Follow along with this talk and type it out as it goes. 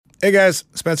Hey guys,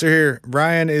 Spencer here.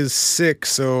 Ryan is sick,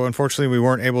 so unfortunately we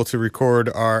weren't able to record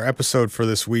our episode for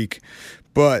this week,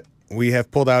 but we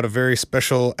have pulled out a very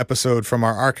special episode from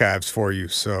our archives for you,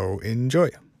 so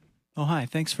enjoy. Oh, hi.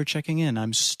 Thanks for checking in.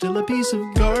 I'm still a piece of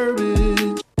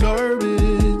garbage,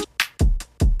 garbage,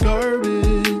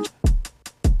 garbage,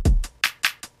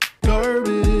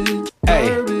 garbage.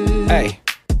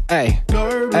 Hey,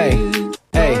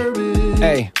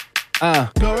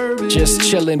 just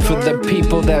chillin' for the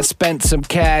people that spent some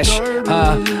cash.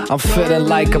 I'm feeling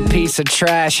like a piece of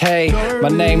trash. Hey, my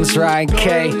name's Ryan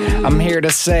K. I'm here to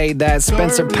say that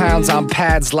Spencer pounds on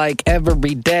pads like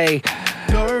every day.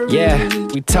 Yeah,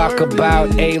 we talk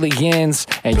about aliens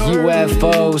and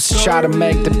UFOs. Try to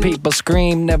make the people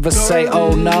scream, never say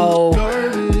oh no.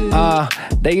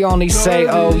 They only say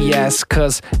oh yes,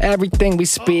 cause everything we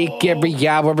speak every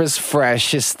hour is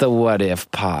fresh. It's the What If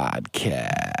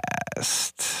Podcast.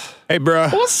 Hey bro.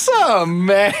 What's up,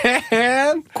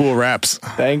 man? Cool raps.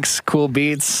 Thanks, cool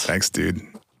beats. Thanks, dude.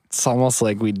 It's almost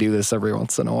like we do this every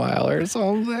once in a while or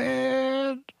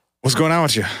something. What's going on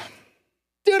with you?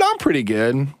 Dude, I'm pretty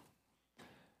good.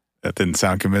 That didn't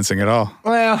sound convincing at all.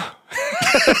 Well,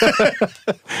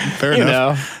 Fair you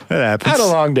enough. know, That happens. I had a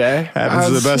long day. Happens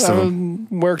to the best of them.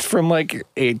 Worked from like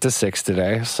 8 to 6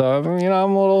 today, so you know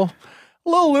I'm a little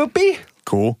loopy.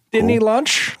 Cool. Didn't cool. eat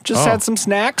lunch. Just had some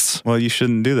snacks. Well, you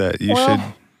shouldn't do that. You should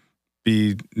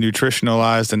be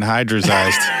nutritionalized and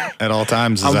hydrazized at all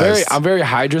times. I'm very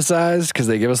hydrazized because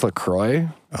they give us LaCroix.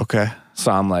 Okay.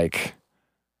 So I'm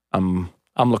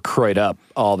LaCroixed up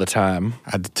all the time.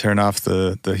 I had to turn off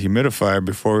the humidifier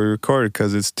before we recorded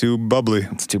because it's too bubbly.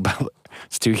 It's too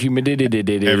humidity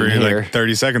Every here. like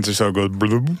 30 seconds or so it goes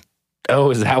bloop.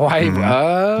 Oh, is that why? Mhm.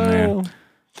 Oh. Yeah.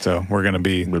 So we're gonna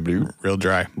be real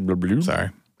dry. Sorry.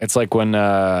 It's like when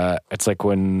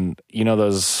you know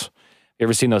those. You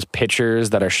ever seen those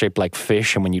pitchers that are shaped like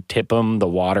fish, and when you tip them, the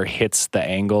water hits the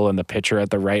angle and the pitcher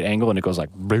at the right angle, and it goes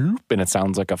like bloop, and it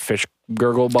sounds like a fish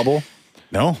gurgle bubble.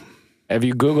 No. If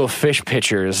you Google fish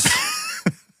pitchers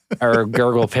or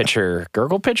gurgle pitcher,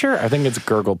 I think it's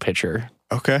gurgle pitcher.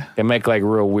 Okay. They make like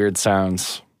real weird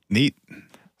sounds. Neat.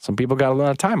 Some people got a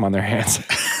lot of time on their hands.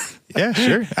 Yeah,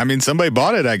 sure. I mean, somebody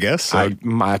bought it, I guess. So.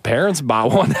 My parents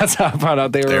bought one. That's how I found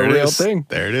out they were a real thing.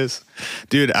 There it is.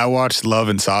 Dude, I watched Love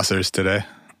and Saucers today.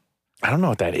 I don't know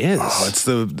what that is. Oh, it's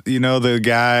the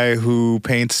guy who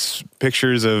paints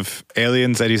pictures of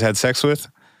aliens that he's had sex with.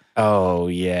 Oh,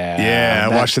 yeah. Yeah,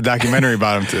 I watched a documentary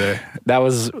about him today. That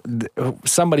was,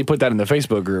 somebody put that in the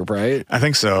Facebook group, right? I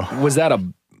think so. Was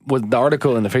the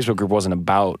article in the Facebook group wasn't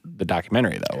about the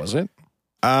documentary though, was it?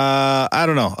 I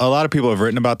don't know. A lot of people have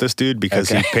written about this dude because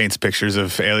he paints pictures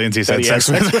of aliens he's had sex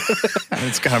with.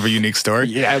 It's kind of a unique story.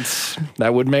 Yeah,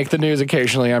 that would make the news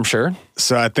occasionally, I'm sure.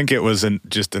 So I think it was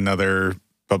just another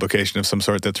publication of some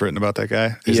sort that's written about that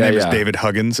guy. His name is David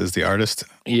Huggins, is the artist.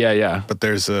 Yeah. But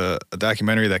there's a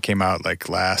documentary that came out like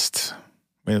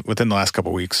within the last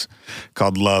couple weeks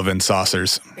called Love and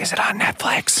Saucers. Is it on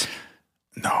Netflix?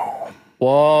 No.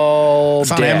 Whoa. It's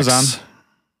on Amazon.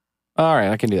 All right,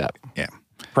 I can do that. Yeah.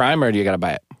 Prime, or do you got to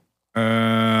buy it?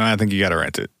 I think you got to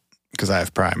rent it because I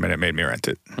have Prime and it made me rent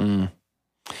it. Mm.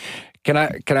 Can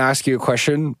I ask you a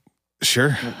question?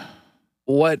 Sure.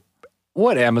 What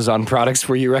Amazon products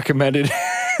were you recommended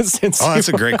that's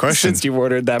a great question. Since you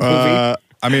ordered that movie?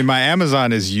 I mean, my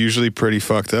Amazon is usually pretty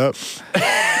fucked up.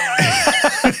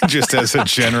 Just as a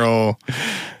general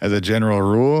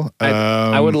rule.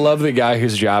 I would love the guy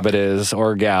whose job it is,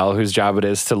 or gal whose job it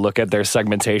is, to look at their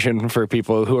segmentation for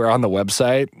people who are on the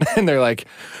website. And they're like,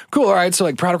 cool, all right, so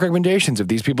like product recommendations. If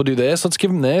these people do this, let's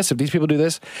give them this. If these people do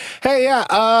this. Hey,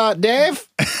 yeah, Dave,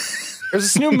 there's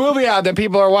this new movie out that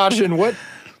people are watching. What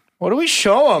do we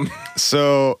show them?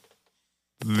 So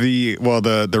the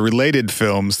related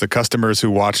films, the customers who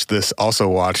watched this also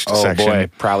watched section. Oh boy,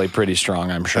 probably pretty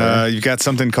strong, I'm sure. You've got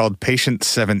something called Patient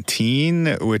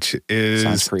 17, which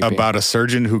is about a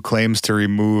surgeon who claims to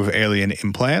remove alien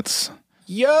implants.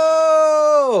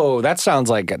 Yo, that sounds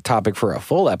like a topic for a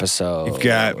full episode. You've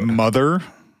got Mother,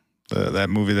 that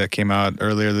movie that came out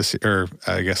earlier this year, or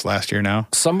I guess last year now.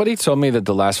 Somebody told me that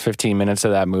the last 15 minutes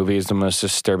of that movie is the most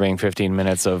disturbing 15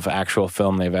 minutes of actual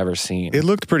film they've ever seen. It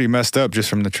looked pretty messed up just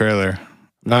from the trailer.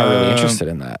 Not really interested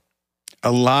in that.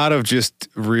 A lot of just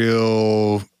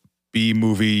real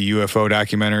B-movie UFO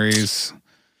documentaries.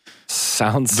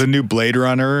 Sounds... The new Blade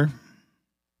Runner.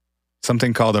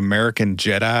 Something called American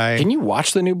Jedi. Can you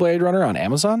watch the new Blade Runner on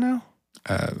Amazon now?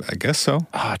 I guess so.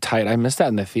 Oh, tight. I missed that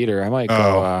in the theater. I might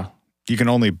go... You can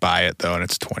only buy it, though, and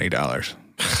it's $20.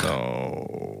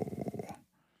 So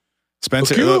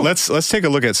Spencer, let's take a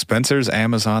look at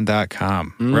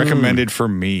spencersamazon.com. Recommended for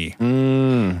me.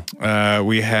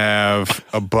 We have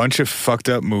a bunch of fucked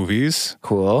up movies.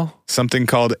 Cool. Something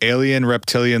called Alien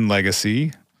Reptilian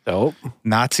Legacy. Dope.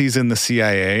 Nazis in the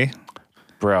CIA.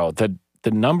 Bro, the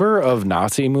number of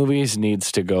Nazi movies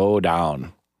needs to go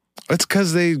down. It's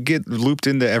because they get looped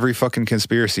into every fucking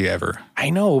conspiracy ever. I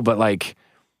know, but like,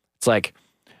 it's like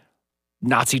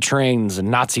Nazi trains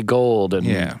and Nazi gold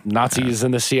and Nazis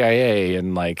in the CIA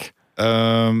and like.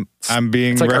 I'm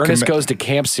being it's like Ernest Goes to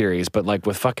Camp series, but like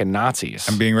with fucking Nazis.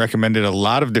 I'm being recommended a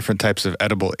lot of different types of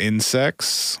edible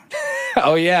insects.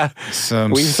 Oh yeah,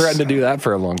 we've threatened to do that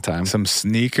for a long time. Some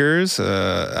sneakers.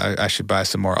 I should buy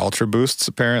some more Ultra Boosts.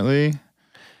 Apparently.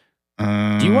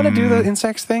 Do you want to do the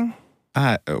insects thing?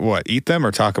 What? Eat them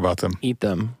or talk about them? Eat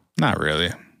them. Not really.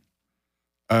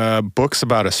 Books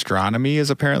about astronomy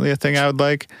is apparently a thing I would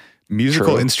like.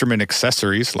 Musical instrument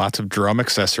accessories, lots of drum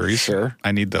accessories. Sure.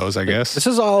 I need those, I guess. This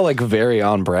is all like very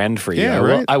on brand for you. Yeah,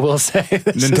 right? I will say.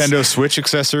 Nintendo Switch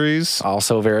accessories.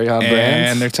 Also very on brand.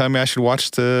 And they're telling me I should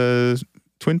watch the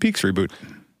Twin Peaks reboot.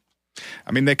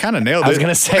 I mean, they kind of nailed it. I was going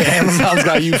to say, Amazon's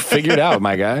got you figured out,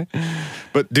 my guy.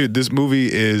 But dude, this movie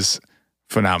is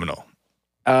phenomenal.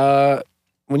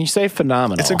 When you say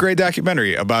phenomenal. It's a great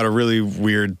documentary about a really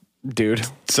weird dude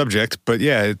subject, but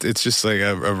yeah, it's just like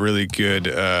a really good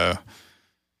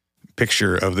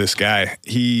picture of this guy.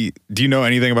 Do you know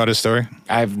anything about his story?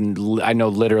 I know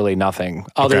literally nothing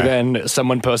other than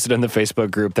someone posted in the Facebook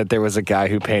group that there was a guy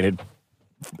who painted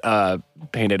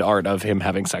art of him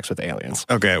having sex with aliens.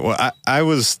 Okay, well, I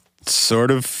was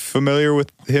sort of familiar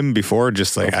with him before,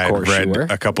 just like I read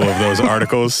a couple of those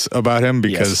articles about him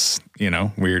because,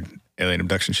 weird alien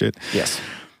abduction shit. Yes.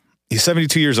 He's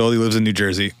 72 years old. He lives in New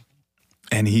Jersey.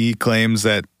 And he claims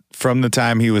that from the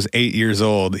time he was 8 years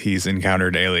old, he's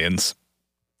encountered aliens.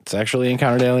 It's actually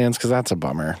encountered aliens because that's a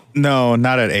bummer. No,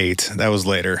 not at 8. That was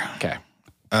later. Okay.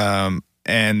 And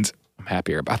I'm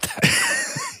happier about that.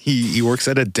 he works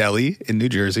at a deli in New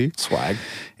Jersey. Swag.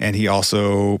 And he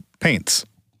also paints.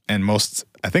 And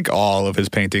I think all of his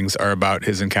paintings are about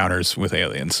his encounters with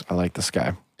aliens. I like this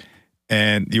guy.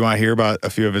 And you want to hear about a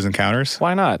few of his encounters?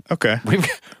 Why not? Okay.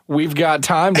 We've got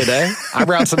time today. I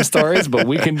brought some stories, but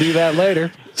we can do that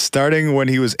later. Starting when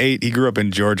he was 8, he grew up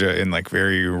in Georgia in like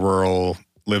very rural,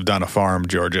 lived on a farm,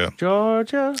 Georgia.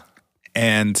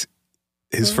 And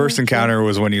his first encounter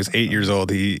was when he was 8 years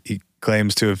old. He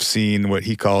claims to have seen what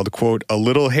he called, quote, a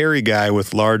little hairy guy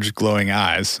with large glowing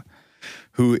eyes,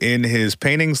 who in his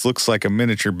paintings looks like a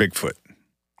miniature Bigfoot.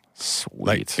 Sweet.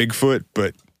 Like Bigfoot,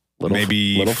 but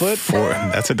maybe Littlefoot? 4.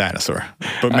 That's a dinosaur,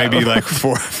 but maybe like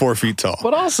 4 feet tall.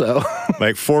 But also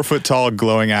like 4 foot tall,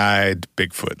 glowing eyed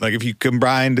Bigfoot. Like if you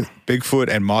combined Bigfoot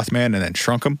and Mothman and then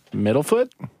shrunk them.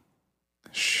 Middlefoot?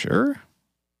 Sure.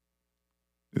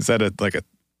 Is that like a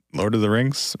Lord of the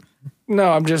Rings?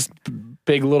 No, I'm just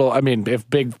big little. I mean, if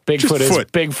Bigfoot is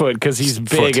Bigfoot because he's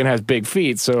big and has big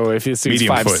feet. So if he's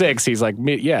 5'6", he's like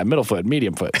middle foot,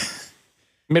 medium foot,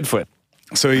 midfoot.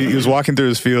 So he was walking through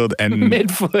his field and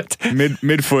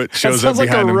midfoot shows up behind him. Sounds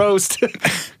like a roast.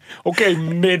 Okay,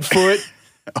 midfoot.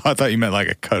 Oh, I thought you meant like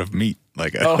a cut of meat,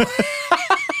 like a. Oh.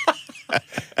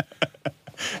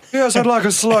 Yes, I'd like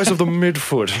a slice of the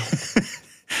midfoot.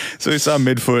 So he saw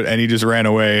Midfoot and he just ran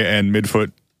away, and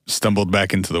Midfoot stumbled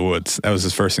back into the woods. That was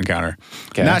his first encounter.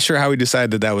 Okay. Not sure how he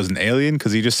decided that was an alien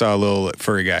because he just saw a little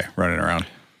furry guy running around.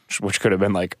 Which could have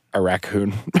been like a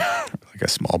raccoon. Like a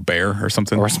small bear or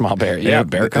something. Or a small bear. Yeah,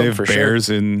 bear cub for sure. They have bears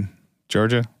in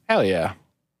Georgia? Hell yeah.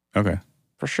 Okay.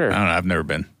 For sure. I don't know. I've never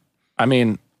been. I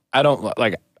mean, I don't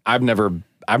like, I've never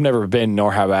been,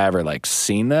 nor have I ever like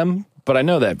seen them, but I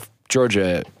know that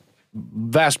Georgia,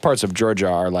 vast parts of Georgia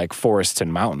are like forests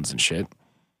and mountains and shit.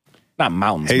 Not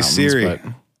mountains. Hey, Siri, but...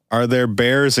 are there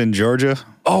bears in Georgia?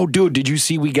 Oh, dude, did you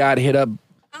see we got hit up?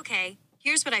 Okay,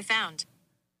 here's what I found.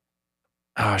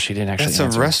 Oh, she didn't actually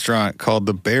That's a restaurant called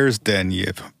the Bear's Den, you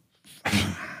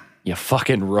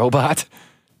fucking robot.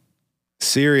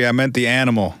 Siri, I meant the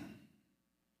animal.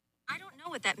 I don't know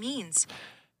what that means.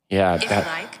 Yeah. If you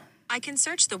like, I can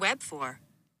search the web for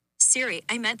Siri,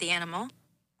 I meant the animal.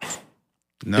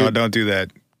 No, don't do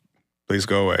that. Please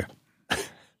go away.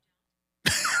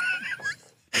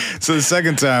 So the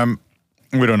second time,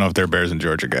 we don't know if there are bears in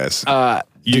Georgia, guys.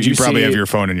 You probably have your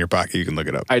phone in your pocket. You can look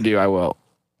it up. I do. I will.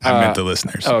 I meant the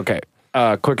listeners. Okay.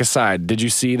 Quick aside. Did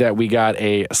you see that we got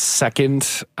a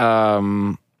second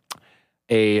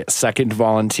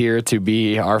volunteer to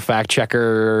be our fact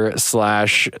checker /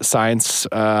 science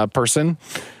person?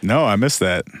 No, I missed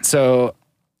that. So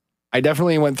I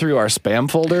definitely went through our spam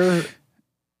folder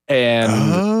and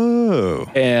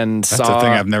Oh. And That's a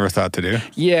thing I've never thought to do.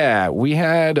 Yeah, we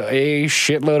had a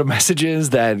shitload of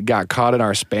messages that got caught in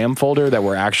our spam folder that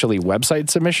were actually website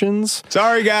submissions.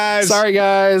 Sorry, guys.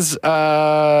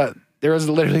 There was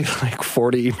literally like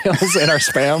 40 emails in our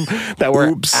spam that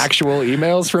were actual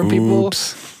emails from people.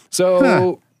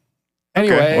 So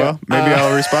anyway. Okay, well, maybe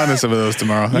I'll respond to some of those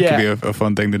tomorrow. That could be a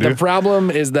fun thing to do. The problem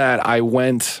is that I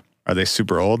went... Are they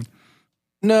super old?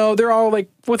 No, they're all like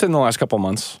within the last couple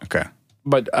months. Okay.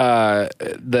 But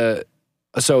the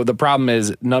problem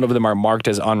is none of them are marked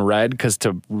as unread because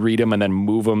to read them and then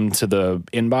move them to the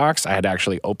inbox, I had to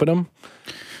actually open them.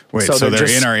 Wait, so they're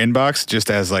in our inbox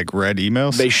just as like read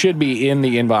emails? They should be in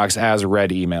the inbox as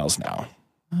read emails now.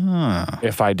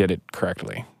 If I did it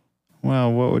correctly.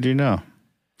 Well, what would you know?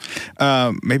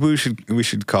 Maybe we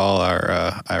should call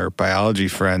our biology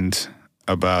friend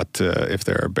about if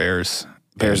there are bears.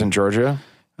 Bears in Georgia?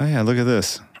 Oh yeah, look at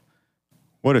this.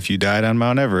 What if you died on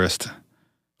Mount Everest?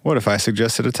 What if I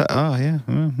suggested a oh yeah.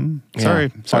 Mm-hmm.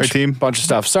 Sorry team. Bunch of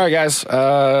stuff. Sorry guys.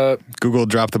 Google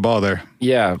dropped the ball there.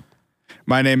 Yeah.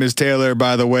 My name is Taylor,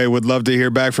 by the way. Would love to hear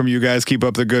back from you guys. Keep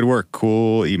up the good work.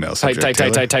 Cool email subject.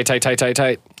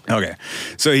 Tight. Okay.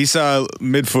 So he saw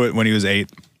Midfoot when he was 8.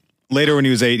 Later when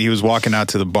he was 8, he was walking out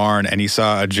to the barn and he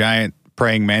saw a giant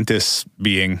praying mantis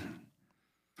being,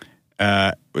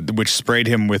 which sprayed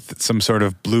him with some sort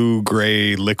of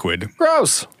blue-gray liquid.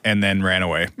 Gross. And then ran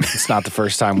away. It's not the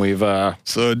first time we've...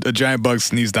 So a giant bug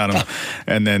sneezed on him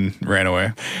and then ran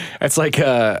away. It's like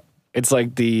the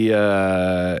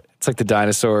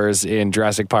dinosaurs in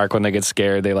Jurassic Park when they get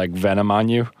scared, they like venom on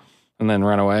you and then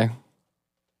run away.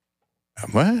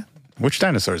 What? Which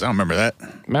dinosaurs? I don't remember that.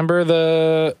 Remember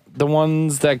the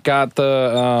ones that got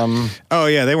the Oh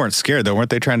yeah, they weren't scared though,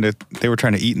 weren't they? They were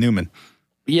trying to eat Newman.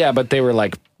 Yeah, but they were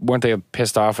like, weren't they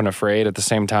pissed off and afraid at the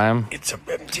same time? It's a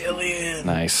reptilian.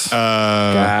 Nice.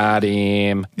 Got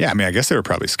him. Yeah, I mean, I guess they were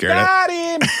probably scared. Got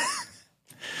him.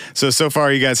 So far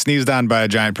he got sneezed on by a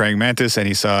giant praying mantis and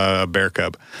he saw a bear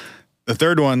cub. The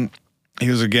third one, he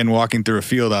was again walking through a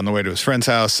field on the way to his friend's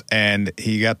house and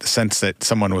he got the sense that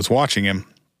someone was watching him.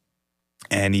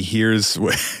 And he hears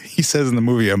what he says in the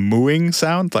movie, a mooing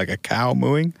sound, like a cow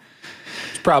mooing.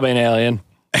 It's probably an alien.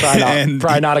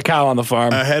 Probably not a cow on the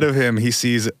farm. Ahead of him, he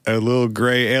sees a little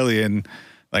gray alien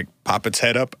like pop its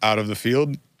head up out of the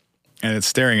field and it's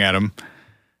staring at him.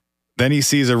 Then he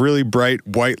sees a really bright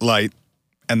white light.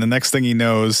 And the next thing he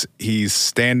knows, he's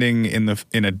standing in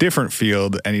a different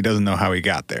field and he doesn't know how he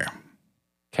got there.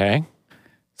 Okay.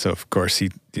 So, of course,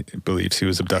 he believes he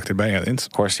was abducted by aliens.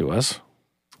 Of course he was.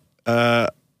 A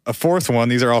fourth one,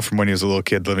 these are all from when he was a little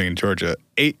kid living in Georgia.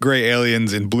 8 gray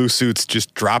aliens in blue suits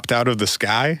just dropped out of the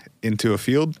sky into a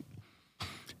field.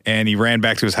 And he ran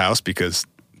back to his house because,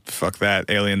 fuck that,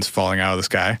 aliens falling out of the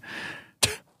sky.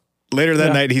 Later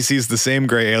that night, he sees the same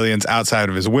gray aliens outside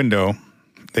of his window.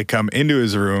 They come into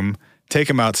his room, take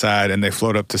him outside, and they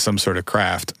float up to some sort of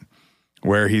craft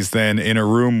where he's then in a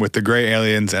room with the gray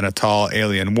aliens and a tall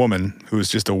alien woman who's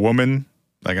just a woman,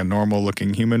 like a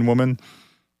normal-looking human woman,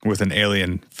 with an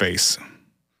alien face.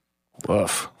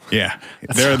 Woof. Yeah.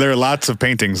 There are lots of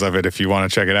paintings of it if you want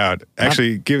to check it out.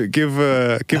 Actually, give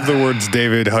the words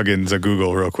David Huggins a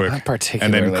Google real quick. Not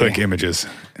particularly. And then click images.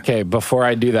 Okay, before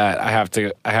I do that, I have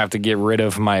to get rid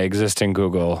of my existing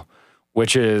Google,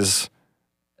 which is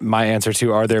my answer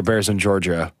to are there bears in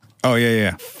Georgia? Oh,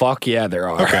 yeah. Fuck yeah, there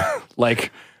are. Okay.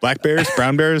 Like black bears,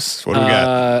 brown bears, what do we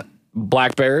got?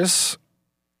 Black bears.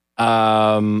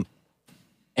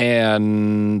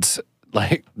 And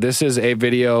like this is a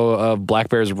video of black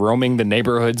bears roaming the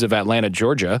neighborhoods of Atlanta,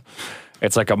 Georgia.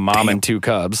 It's like a mom and 2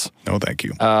 cubs. No, thank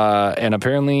you. And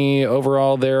apparently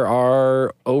overall there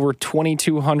are over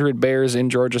 2,200 bears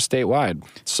in Georgia statewide.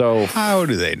 So how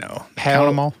do they know? Count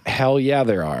them all? Hell yeah,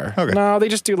 there are. Okay. No, they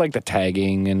just do like the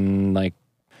tagging and like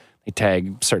they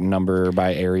tag certain number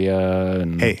by area.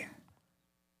 And hey,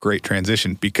 great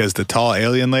transition because the tall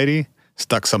alien lady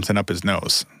stuck something up his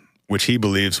nose, which he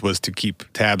believes was to keep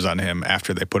tabs on him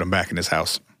after they put him back in his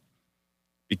house.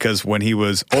 Because when he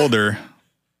was older...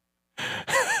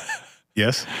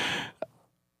 Yes?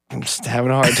 I'm just having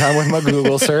a hard time with my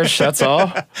Google search, that's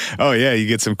all. Oh, yeah, you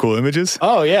get some cool images?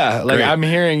 Oh, yeah. Like, great. I'm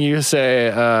hearing you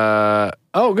say,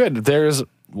 oh, good, there's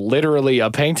literally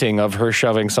a painting of her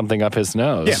shoving something up his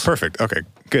nose. Yeah, perfect. Okay,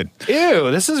 good.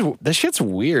 Ew, this shit's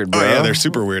weird, bro. Oh, yeah, they're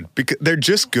super weird. Because they're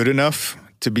just good enough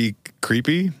to be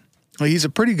creepy. Well, he's a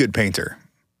pretty good painter.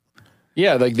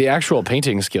 Yeah, like the actual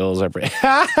painting skills are pretty...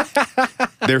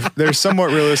 They're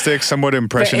somewhat realistic, somewhat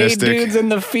impressionistic. The 8 dudes in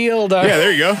the field are... Yeah,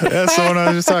 there you go. That's the one I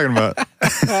was just talking about.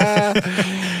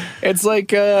 It's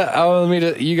like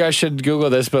you guys should Google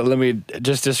this, but let me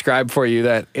just describe for you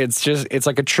that it's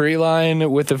like a tree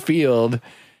line with a field,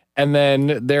 and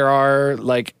then there are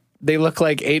like they look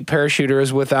like 8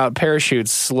 parachuters without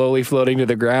parachutes slowly floating to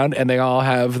the ground, and they all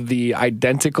have the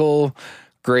identical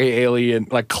gray alien,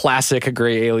 like classic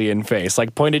gray alien face,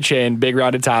 like pointed chin, big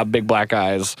rounded top, big black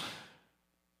eyes.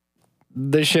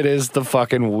 This shit is the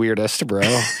fucking weirdest, bro.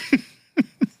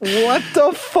 What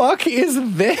the fuck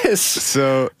is this?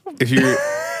 So if you're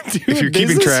Dude, if you're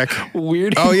keeping track,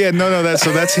 weird. oh yeah, no,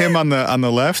 that's him on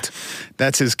the left.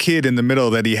 That's his kid in the middle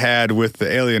that he had with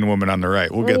the alien woman on the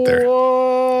right. We'll get there.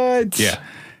 What? Yeah.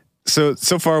 So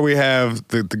far we have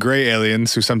the gray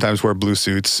aliens who sometimes wear blue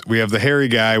suits. We have the hairy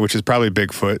guy, which is probably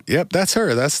Bigfoot. Yep, that's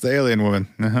her. That's the alien woman.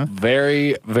 Uh-huh.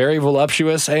 Very, very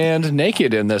voluptuous and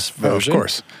naked in this version. Oh, of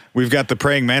course. We've got the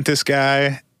praying mantis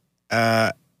guy.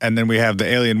 And then we have the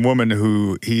alien woman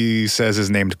who he says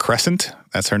is named Crescent.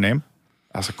 That's her name.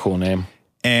 That's a cool name.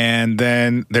 And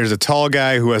then there's a tall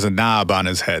guy who has a knob on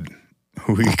his head,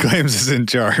 who he claims is in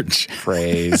charge.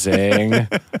 Phrasing.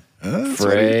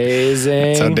 Phrasing.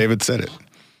 That's how David said it.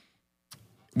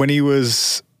 When he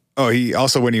was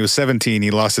 17,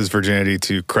 he lost his virginity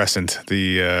to Crescent,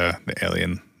 the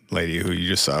alien lady who you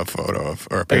just saw a photo of,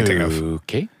 or a painting of.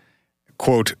 Okay.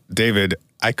 Quote, David,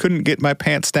 I couldn't get my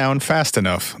pants down fast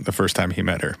enough the first time he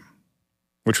met her,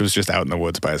 which was just out in the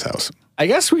woods by his house. I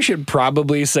guess we should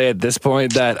probably say at this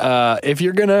point that if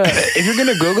you're gonna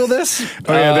Google this,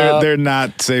 they're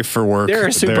not safe for work.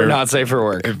 They're not safe for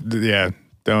work.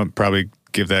 Don't probably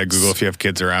give that a Google if you have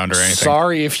kids around or anything.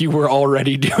 Sorry if you were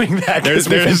already doing that. We've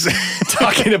been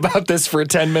talking about this for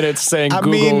 10 minutes saying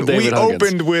Google David Huggins. We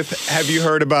opened with, have you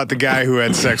heard about the guy who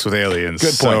had sex with aliens?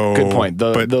 Good point.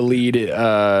 The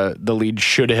lead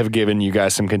should have given you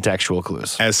guys some contextual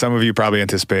clues. As some of you probably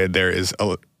anticipated, there is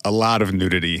a lot of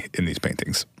nudity in these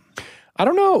paintings. I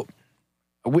don't know.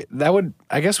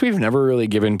 I guess we've never really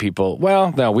given people,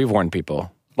 well, no, we've warned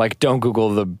people. Like, don't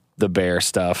Google the bear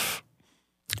stuff.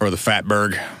 Or the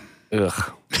Fatberg.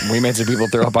 Ugh. We made some people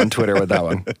throw up on Twitter with that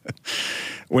one.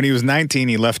 When he was 19,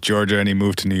 he left Georgia and he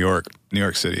moved to New York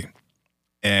City.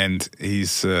 And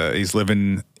he's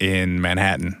living in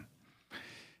Manhattan.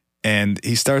 And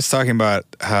he starts talking about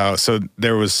how, so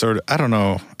there was sort of, I don't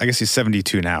know, I guess he's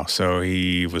 72 now. So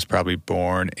he was probably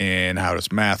born in, how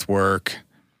does math work?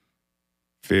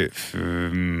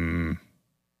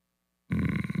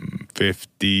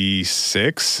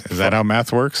 56? Is that how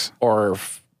math works? Or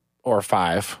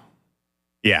 5.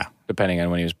 Yeah. Depending on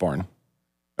when he was born.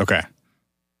 Okay.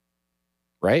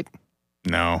 Right?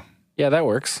 No. Yeah, that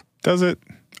works. Does it?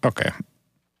 Okay.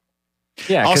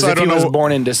 Yeah, because if he was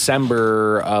born in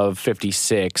December of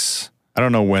 56. I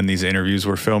don't know when these interviews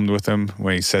were filmed with him,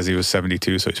 when he says he was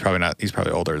 72, so he's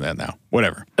probably older than that now.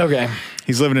 Whatever. Okay.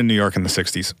 He's living in New York in the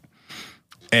 60s.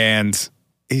 And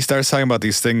he starts talking about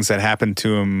these things that happened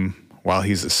to him while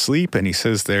he's asleep, and he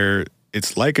says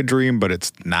it's like a dream, but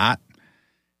it's not.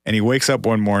 And he wakes up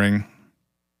one morning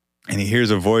and he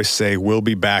hears a voice say, "We'll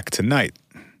be back tonight."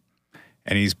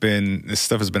 And this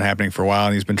stuff has been happening for a while,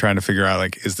 and he's been trying to figure out,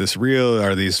 like, is this real?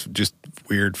 Are these just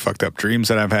weird, fucked up dreams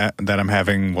that I'm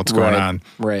having? What's going on?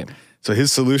 Right. So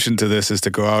his solution to this is to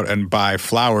go out and buy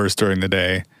flowers during the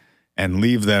day and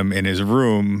leave them in his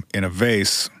room in a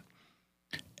vase.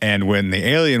 And when the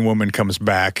alien woman comes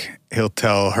back, he'll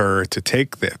tell her to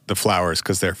take the flowers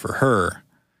because they're for her.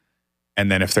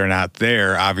 And then if they're not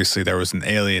there, obviously there was an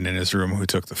alien in his room who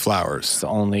took the flowers. It's the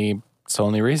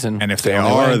only reason. And if they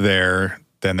are there,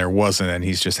 then there wasn't, and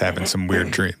he's just having some weird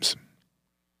dreams.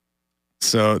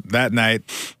 So that night,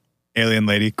 alien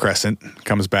lady Crescent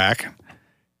comes back,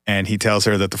 and he tells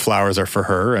her that the flowers are for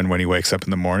her, and when he wakes up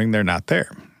in the morning, they're not there.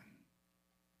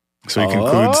 So he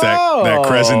concludes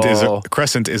that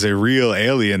Crescent is a real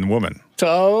alien woman.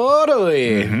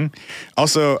 Totally. Mm-hmm.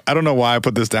 Also, I don't know why I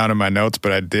put this down in my notes,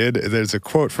 but I did. There's a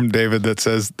quote from David that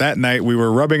says, "That night we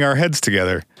were rubbing our heads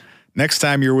together. Next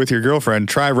time you're with your girlfriend,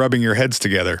 try rubbing your heads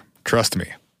together. Trust me."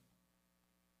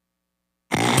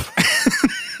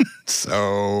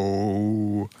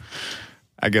 So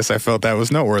I guess I felt that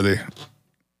was noteworthy.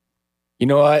 You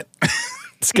know what?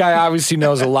 This guy obviously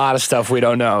knows a lot of stuff we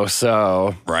don't know,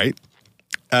 so. Right.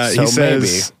 He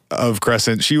says of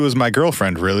Crescent, "She was my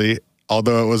girlfriend, really,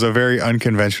 although it was a very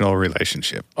unconventional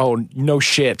relationship." Oh, no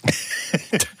shit.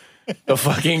 The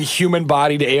fucking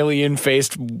human-bodied,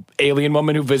 alien-faced alien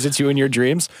woman who visits you in your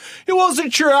dreams. It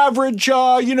wasn't your average,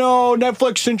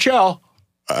 Netflix and chill.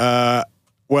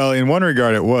 Well, in one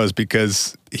regard it was,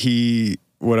 because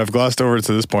what I've glossed over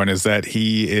to this point is that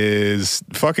he is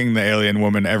fucking the alien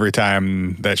woman every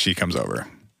time that she comes over.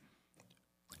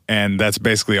 And that's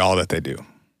basically all that they do.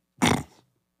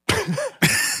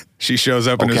 She shows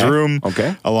up in his room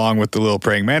along with the little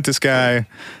praying mantis guy.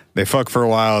 They fuck for a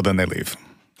while, then they leave.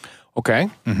 Okay.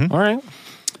 All right.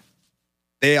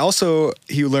 They also,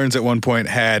 he learns at one point,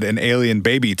 had an alien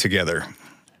baby together,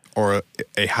 or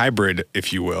a hybrid,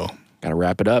 if you will. Gotta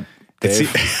wrap it up,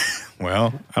 Dave.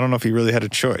 Well, I don't know if he really had a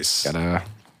choice.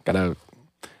 Gotta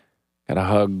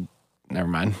hug. Never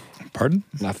mind. Pardon?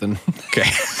 Nothing. Okay.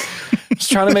 I was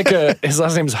trying to make his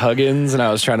last name's Huggins, and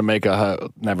I was trying to make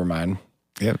never mind.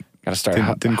 Yep. Gotta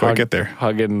start. Didn't quite get there.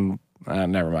 Hugging.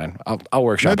 Never mind. I'll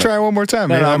workshop it. Try one more time.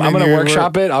 No, I'm going to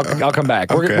workshop it. I'll come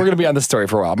back. We're going to be on this story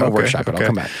for a while. I'm going to workshop it. I'll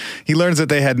come back. He learns that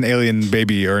they had an alien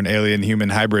baby or an alien human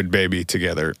hybrid baby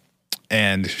together.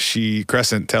 And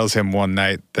Crescent tells him one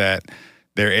night that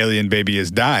their alien baby is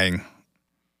dying.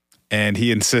 And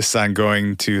he insists on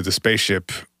going to the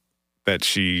spaceship that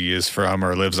she is from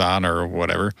or lives on or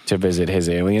whatever. To visit his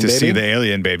alien baby? To see the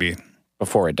alien baby.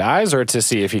 Before it dies, or to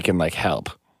see if he can, help?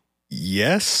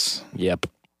 Yes. Yep.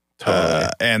 Totally.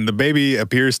 And the baby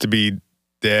appears to be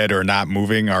dead or not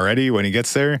moving already when he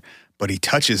gets there, but he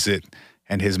touches it,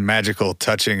 and his magical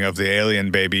touching of the alien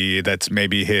baby that's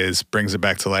maybe his brings it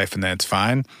back to life, and then it's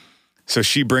fine. So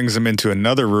she brings him into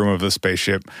another room of the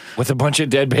spaceship. With a bunch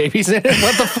of dead babies in it?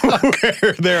 What the fuck?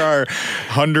 Where there are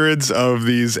hundreds of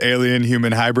these alien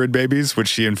human hybrid babies, which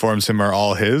she informs him are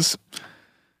all his,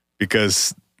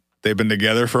 because they've been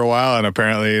together for a while, and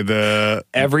apparently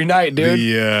every night, dude.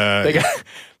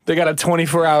 They got a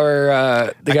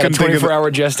 24-hour. They got a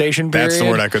 24-hour gestation period. That's the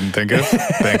word I couldn't think of.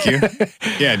 Thank you.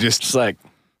 Yeah, just like,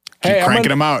 keep cranking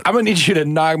them out. I'm gonna need you to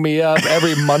knock me up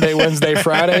every Monday, Wednesday,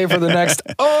 Friday for the next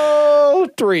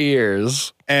 3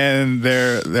 years. And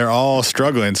they're all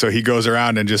struggling. So he goes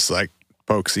around and just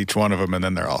pokes each one of them, and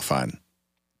then they're all fine.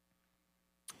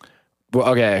 Well,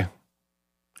 okay.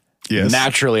 Yes.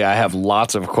 Naturally, I have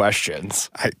lots of questions.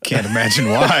 I can't imagine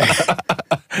why.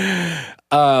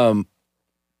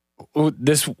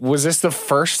 Was this the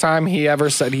first time he ever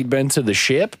said he'd been to the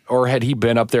ship, or had he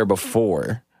been up there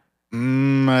before?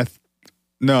 No,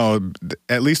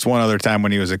 at least one other time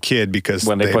when he was a kid, because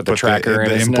when they put the tracker in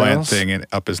the his implant nose? thing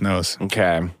up his nose.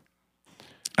 Okay.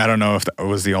 I don't know if that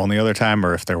was the only other time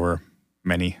or if there were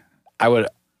many.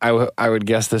 I would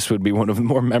guess this would be one of the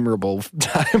more memorable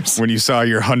times. When you saw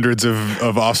your hundreds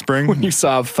of offspring? When you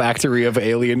saw a factory of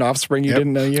alien offspring you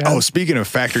didn't know you had? Oh, speaking of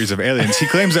factories of aliens, he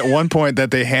claims at one point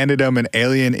that they handed him an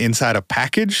alien inside a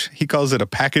package. He calls it a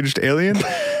packaged alien.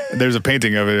 There's a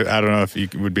painting of it. I don't know if you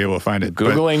would be able to find it.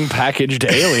 Googling packaged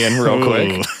alien real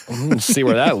quick. See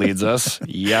where that leads us.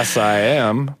 Yes, I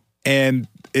am. And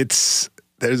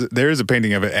there is a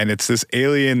painting of it, and it's this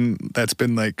alien that's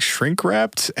been shrink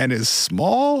wrapped and is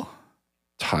small.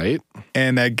 Tight.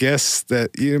 And I guess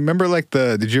that you remember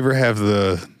did you ever have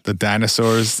the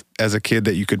dinosaurs as a kid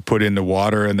that you could put in the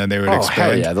water and then they would expand?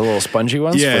 Hell yeah, the little spongy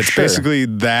ones? Yeah, for it's sure. basically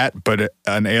that, but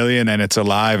an alien, and it's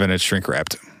alive and it's shrink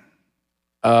wrapped.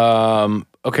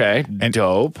 Okay. And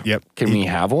dope. Yep. Can we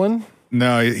have one?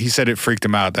 No, he said it freaked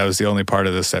him out. That was the only part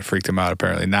of this that freaked him out,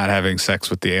 apparently. Not having sex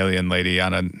with the alien lady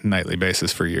on a nightly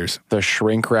basis for years. The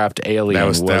shrink-wrapped alien that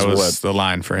was what the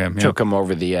line for him. Took him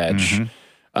over the edge.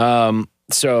 Mm-hmm.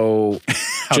 So...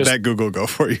 How'd that Google go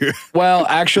for you? Well,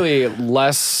 actually,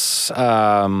 less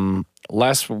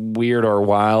weird or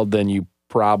wild than you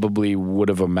probably would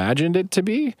have imagined it to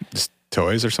be. Just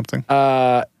toys or something?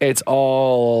 It's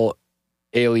all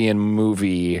alien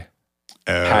movie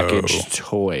packaged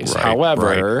toys. Right,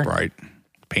 However, right.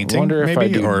 Painting, I wonder if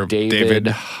maybe? I do or David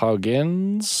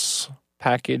Huggins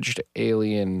packaged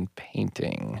alien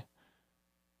painting.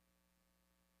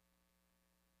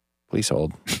 Please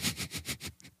hold.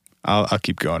 I'll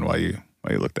keep going while you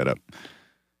look that up.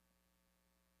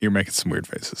 You're making some weird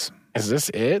faces. Is this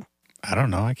it? I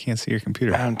don't know. I can't see your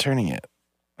computer. I'm turning it.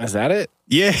 Is that it?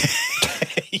 Yeah.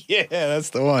 Yeah, that's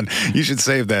the one. You should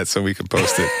save that so we can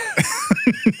post it.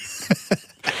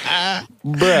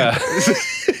 Bruh.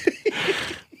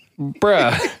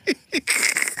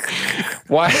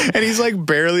 Why? And he's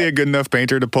barely a good enough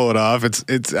painter to pull it off.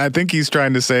 It's I think he's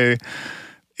trying to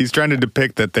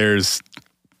depict that there's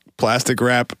plastic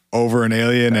wrap over an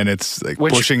alien and it's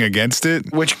pushing against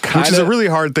it, which is a really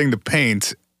hard thing to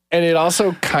paint. And it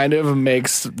also kind of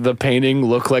makes the painting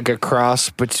look like a cross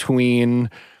between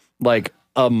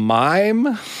a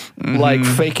mime,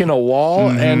 faking a wall,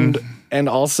 and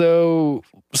also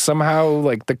somehow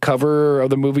the cover of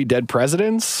the movie Dead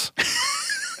Presidents.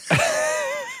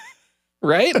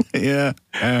 Right? Yeah.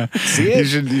 See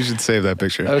it? You should save that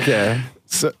picture. Okay.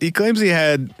 So he claims he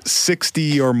had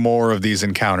 60 or more of these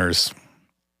encounters.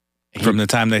 From the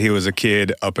time that he was a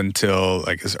kid up until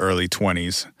like his early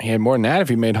 20s. He had more than that if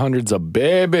he made hundreds of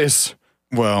babies.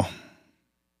 Well,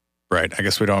 right. I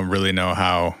guess we don't really know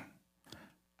how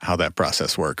that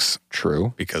process works.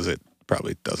 True. Because it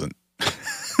probably doesn't.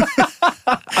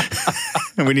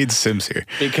 We need Sims here.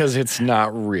 Because it's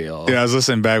not real. Yeah, I was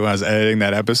listening back when I was editing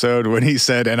that episode when he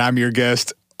said, "And I'm your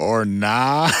guest," or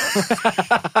nah.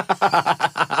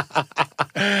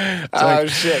 Oh,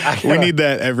 shit. We need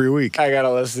that every week. I got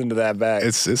to listen to that back.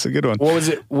 It's a good one. What was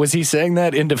it? Was he saying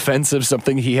that in defense of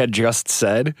something he had just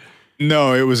said?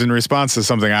 No, it was in response to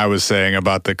something I was saying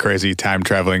about the crazy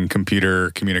time-traveling computer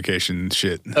communication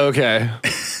shit. Okay.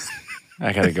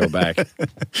 I got to go back.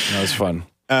 That was fun.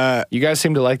 You guys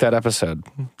seem to like that episode.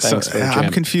 Thanks for jamming.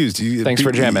 I'm confused. Thanks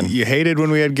for jamming. You hated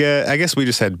when we had guests. I guess we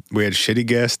had shitty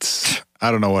guests.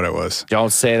 I don't know what it was.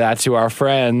 Don't say that to our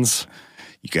friends.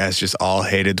 You guys just all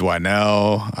hated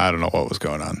Dwinell. I don't know what was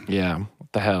going on. Yeah,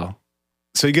 what the hell?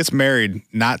 So he gets married,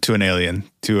 not to an alien,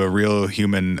 to a real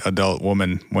human adult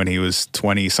woman when he was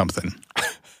 20-something.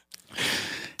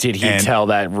 Did he tell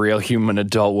that real human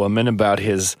adult woman about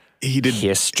his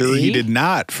history? He did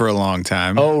not for a long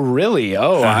time. Oh, really?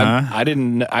 Oh, I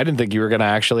didn't think you were going to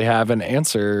actually have an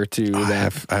answer to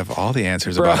that. I have all the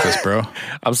answers about this, bro.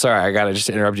 I'm sorry. I got to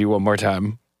just interrupt you one more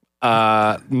time.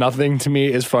 Nothing to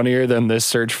me is funnier than this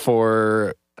search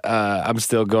for, I'm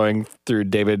still going through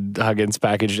David Huggins'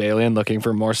 packaged alien looking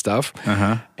for more stuff.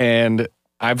 And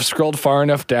I've scrolled far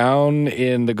enough down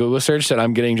in the Google search that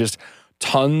I'm getting just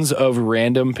tons of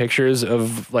random pictures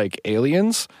of like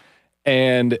aliens.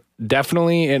 And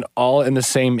definitely all in the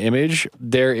same image,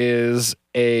 there is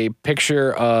a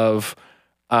picture of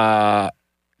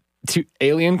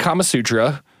Alien Kama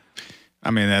Sutra. I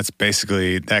mean,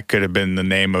 that could have been the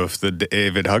name of the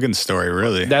David Huggins story,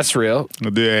 really. That's real.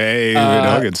 The David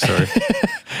Huggins story.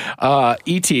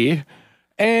 E.T.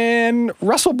 and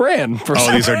Russell Brand.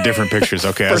 These are different pictures.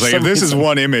 Okay, I was like, if this is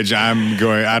one image,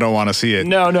 I don't want to see it.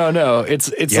 No. It's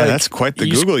yeah, like, that's quite the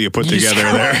Google you put together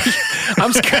there.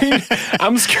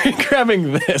 I'm screen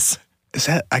grabbing this. Is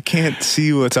that? I can't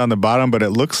see what's on the bottom, but it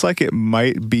looks like it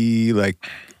might be like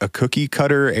a cookie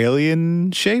cutter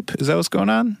alien shape. Is that what's going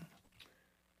on?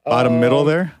 Bottom middle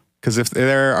there? Because if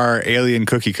there are alien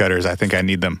cookie cutters, I think I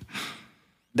need them.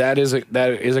 That is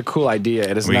a cool idea.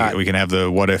 It is not. We can have the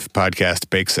What If podcast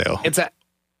bake sale. It's a.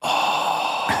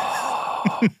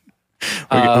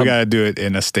 We got to do it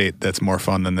in a state that's more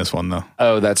fun than this one, though.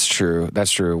 Oh, that's true.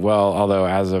 That's true. Well, although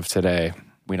as of today,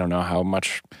 we don't know how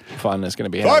much fun is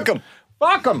going to be. Fuck them.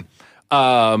 Fuck them.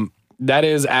 That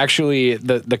is actually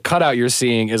the cutout you're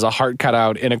seeing is a heart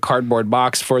cutout in a cardboard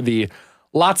box for the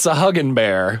Lots of Huggin'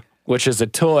 Bear, which is a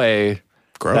toy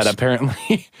that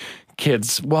apparently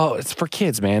kids. Well, it's for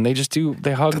kids, man. They hug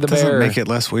the bear. Doesn't make it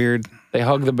less weird. They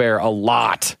hug the bear a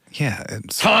lot. Yeah,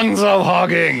 tons of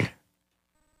hugging.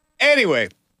 Anyway,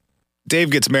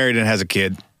 Dave gets married and has a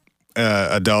kid,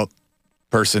 adult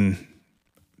person,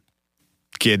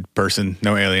 kid person,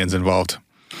 no aliens involved.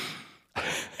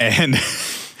 And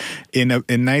in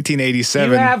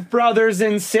 1987, you have brothers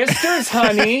and sisters,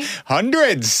 honey.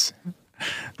 Hundreds.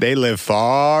 They live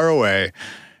far away.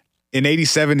 In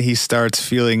 87, he starts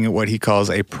feeling what he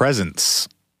calls a presence,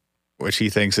 which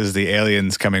he thinks is the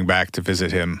aliens coming back to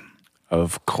visit him.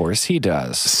 Of course he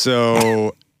does.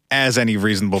 So, as any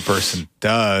reasonable person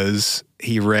does,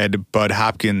 he read Bud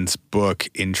Hopkins' book,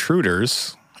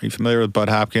 Intruders. Are you familiar with Bud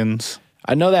Hopkins?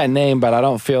 I know that name, but I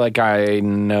don't feel like I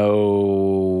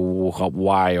know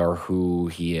why or who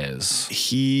he is.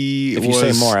 If you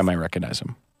say more, I might recognize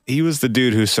him. He was the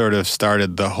dude who sort of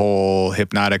started the whole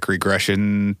hypnotic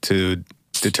regression to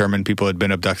determine people had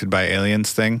been abducted by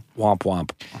aliens thing. Womp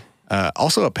womp.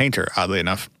 Also a painter, oddly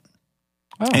enough.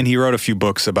 Oh. And he wrote a few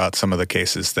books about some of the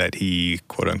cases that he,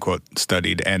 quote unquote,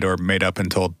 studied and or made up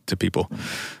and told to people.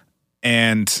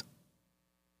 And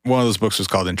one of those books was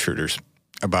called Intruders,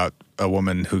 about a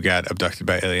woman who got abducted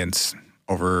by aliens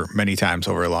many times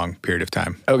over a long period of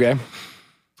time. Okay.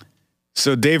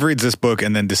 So Dave reads this book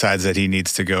and then decides that he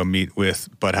needs to go meet with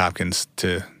Bud Hopkins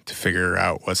to figure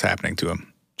out what's happening to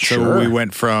him. Sure. So we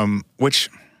went from, which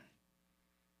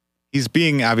he's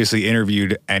being obviously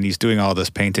interviewed and he's doing all this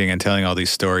painting and telling all these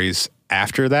stories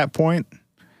after that point.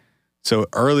 So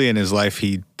early in his life,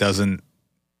 he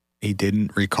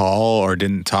didn't recall or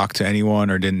didn't talk to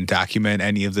anyone or didn't document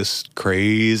any of this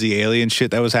crazy alien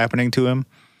shit that was happening to him.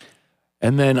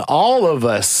 And then all of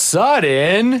a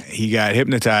sudden, he got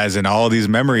hypnotized and all these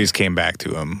memories came back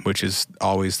to him, which is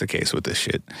always the case with this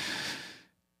shit.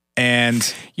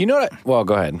 And you know what? Well,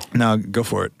 go ahead. No, go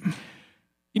for it.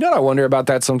 You know what I wonder about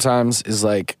that sometimes is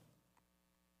like,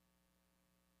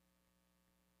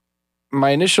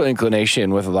 my initial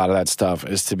inclination with a lot of that stuff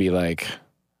is to be like,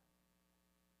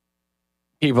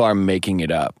 people are making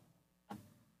it up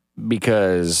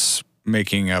because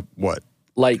Making up what?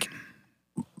 like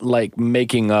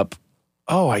making up.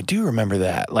 Oh, I do remember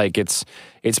that. Like it's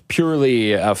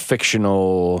purely a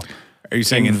fictional Are you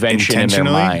saying invention in their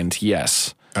intentionally? mind.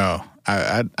 Yes. Oh,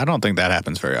 I don't think that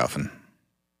happens very often.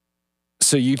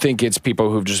 So you think it's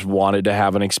people who've just wanted to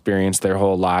have an experience their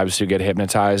whole lives who get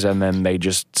hypnotized, and then they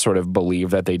just sort of believe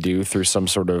that they do through some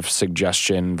sort of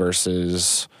suggestion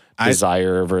versus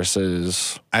desire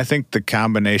versus... I think the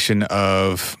combination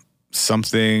of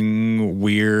something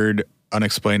weird,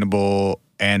 unexplainable,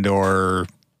 and or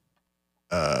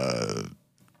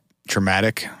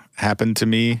traumatic happened to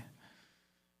me,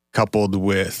 coupled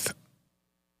with,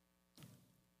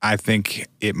 I think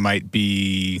it might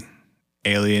be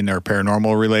alien or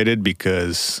paranormal related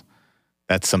because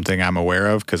that's something I'm aware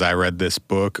of because I read this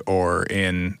book, or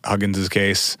in Huggins'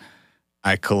 case,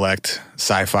 I collect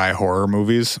sci-fi horror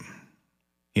movies.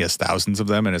 He has thousands of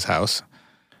them in his house.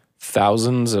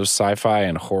 Thousands of sci-fi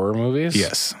and horror movies?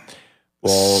 Yes.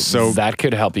 Well, So that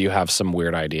could help you have some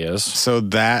weird ideas. So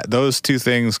those two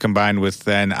things combined with,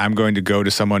 then I'm going to go to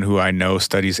someone who I know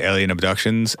studies alien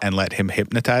abductions and let him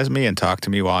hypnotize me and talk to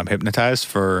me while I'm hypnotized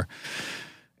for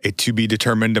a to be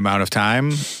determined amount of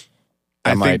time.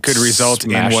 I think could result in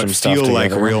smash what some stuff feel like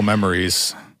together. real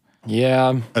memories,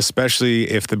 Yeah. especially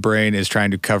if the brain is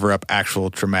trying to cover up actual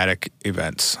traumatic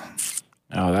events,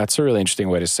 Oh, that's a really interesting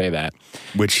way to say that.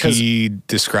 which he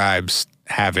describes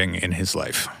having in his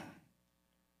life.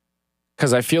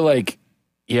 Because I feel like,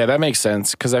 yeah, that makes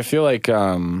sense. Because I feel like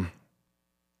I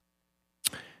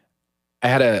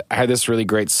had this really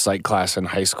great psych class in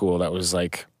high school that was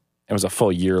like, it was a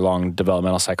full year-long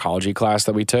developmental psychology class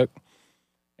that we took.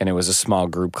 And it was a small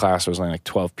group class. There was only like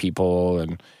 12 people.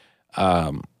 And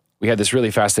we had this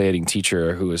really fascinating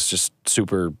teacher who was just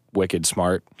super wicked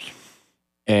smart.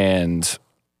 And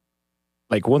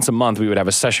like once a month, we would have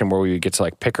a session where we would get to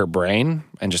like pick her brain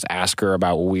and just ask her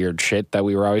about weird shit that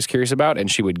we were always curious about.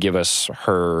 And she would give us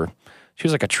she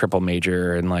was like a triple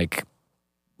major and like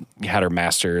had her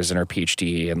master's and her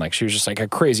PhD. And like, she was just like a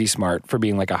crazy smart for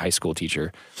being like a high school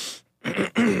teacher.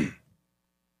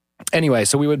 Anyway,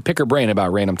 so we would pick her brain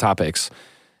about random topics.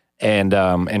 And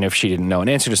if she didn't know an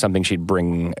answer to something, she'd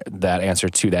bring that answer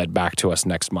to that back to us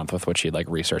next month with what she'd like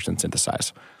research and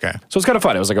synthesize. Okay. So it's kind of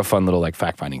fun. It was like a fun little like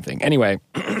fact-finding thing. Anyway,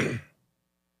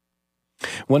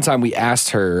 one time we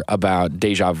asked her about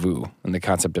deja vu and the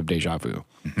concept of deja vu.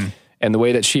 Mm-hmm. And the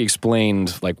way that she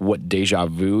explained like what deja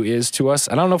vu is to us.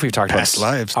 I don't know if we've talked Past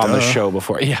about lives, this on the duh. show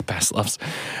before. Yeah, past lives.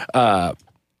 I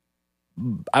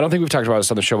don't think we've talked about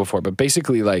this on the show before, but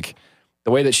basically like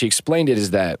the way that she explained it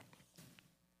is that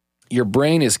your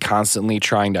brain is constantly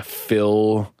trying to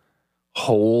fill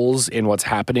holes in what's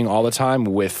happening all the time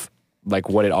with like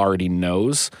what it already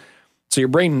knows. So your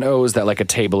brain knows that like a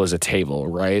table is a table,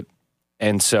 right?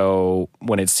 And so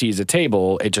when it sees a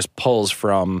table, it just pulls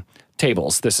from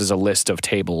tables. This is a list of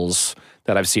tables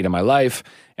that I've seen in my life,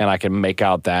 and I can make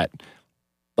out that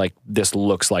like this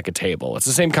looks like a table. It's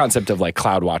the same concept of like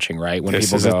cloud watching, right? When This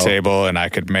people is go, a table, and I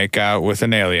could make out with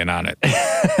an alien on it.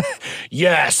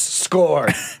 yes, score.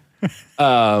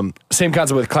 Same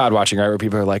concept with cloud watching, right? Where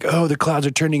people are like, oh, the clouds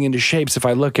are turning into shapes if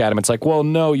I look at them. It's like, well,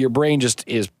 no, your brain just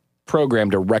is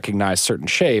programmed to recognize certain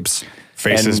shapes.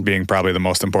 Faces And- being probably the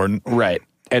most important. Right.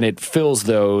 And it fills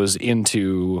those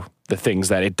into the things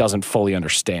that it doesn't fully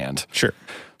understand. Sure.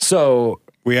 So,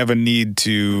 We have a need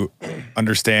to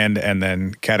understand and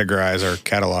then categorize or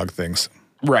catalog things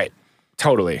right.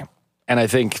 Totally. And I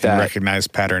think and that, recognize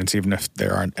patterns, even if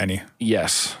there aren't any.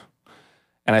 yes.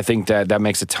 And I think that that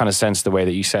makes a ton of sense the way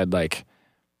that you said, like,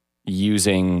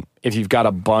 using, if you've got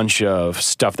a bunch of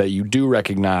stuff that you do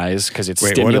recognize because it's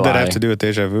Wait, stimuli. what did that have to do with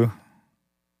deja vu?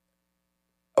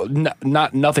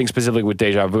 Nothing specifically with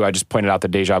deja vu. I just pointed out the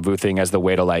deja vu thing as the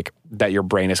way to like, that your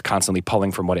brain is constantly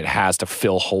pulling from what it has to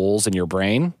fill holes in your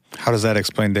brain. How does that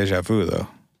explain deja vu, though?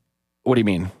 What do you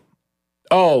mean?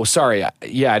 Oh, sorry.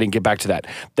 Yeah, I didn't get back to that.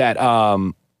 That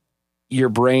your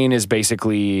brain is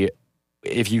basically,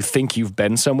 if you think you've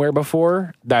been somewhere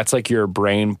before, that's like your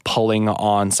brain pulling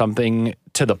on something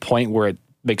to the point where it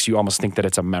makes you almost think that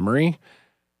it's a memory.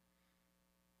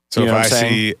 So You know if what I I'm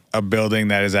saying? see a building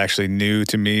that is actually new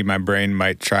to me, my brain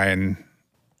might try and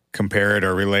compare it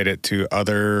or relate it to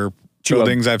other To a-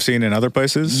 buildings I've seen in other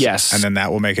places. Yes. And then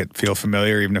that will make it feel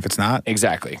familiar, even if it's not.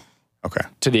 Exactly. Okay.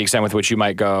 To the extent with which you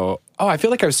might go, oh, I feel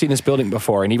like I've seen this building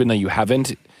before. And even though you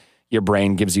haven't, your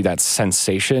brain gives you that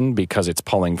sensation because it's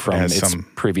pulling from It has its some-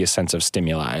 previous sense of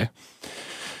stimuli.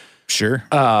 Sure.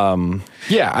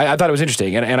 Yeah, I thought it was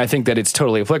interesting. And I think that it's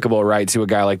totally applicable, right, to a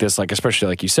guy like this, like especially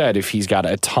like you said, if he's got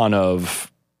a ton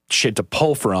of shit to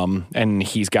pull from and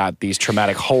he's got these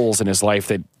traumatic holes in his life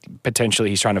that potentially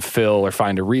he's trying to fill or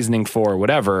find a reasoning for or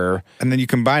whatever. And then you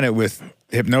combine it with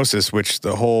hypnosis, which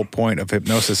the whole point of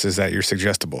hypnosis is that you're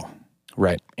suggestible.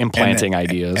 Right. Implanting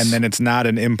ideas. And then it's not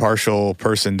an impartial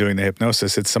person doing the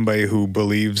hypnosis. It's somebody who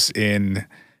believes in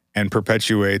and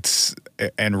perpetuates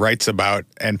and writes about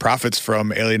and profits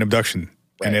from alien abduction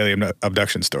and alien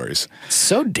abduction stories.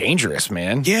 So dangerous,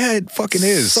 man. Yeah, it fucking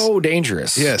is. So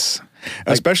dangerous. Yes.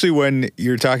 Especially when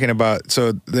you're talking about,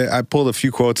 I pulled a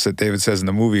few quotes that David says in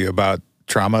the movie about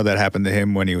trauma that happened to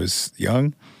him when he was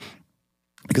young.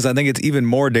 Because I think it's even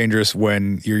more dangerous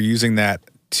when you're using that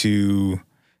to,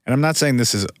 and I'm not saying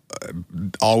this is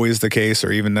always the case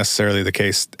or even necessarily the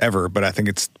case ever, but I think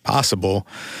it's possible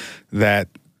that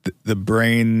the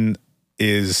brain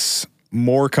is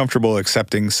more comfortable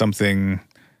accepting something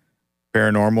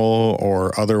paranormal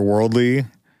or otherworldly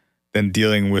than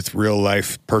dealing with real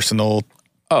life personal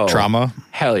trauma.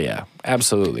 Hell yeah.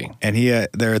 Absolutely. And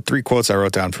there are 3 quotes I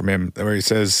wrote down from him where he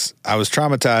says, I was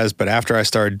traumatized, but after I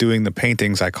started doing the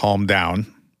paintings, I calmed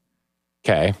down.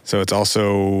 Okay. So it's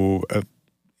also,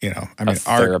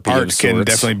 art can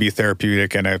definitely be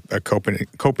therapeutic and a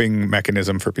coping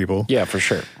mechanism for people. Yeah, for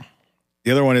sure.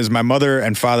 The other one is my mother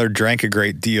and father drank a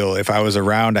great deal. If I was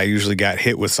around, I usually got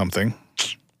hit with something.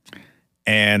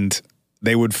 And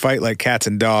they would fight like cats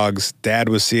and dogs. Dad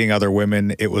was seeing other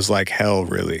women. It was like hell,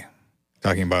 really.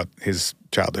 Talking about his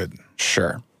childhood.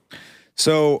 Sure.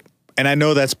 So, and I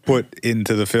know that's put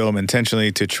into the film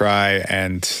intentionally to try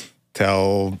and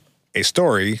tell a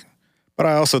story, but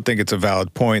I also think it's a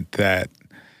valid point that,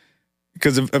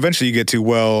 because eventually you get to,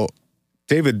 well,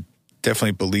 David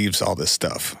definitely believes all this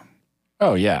stuff.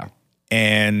 Oh, yeah.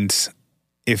 And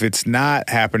if it's not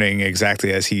happening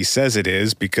exactly as he says it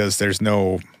is, because there's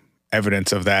no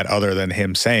evidence of that other than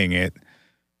him saying it,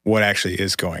 what actually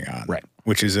is going on? Right.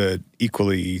 Which is a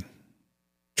equally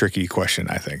tricky question,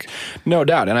 I think. No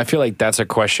doubt. And I feel like that's a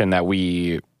question that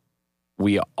we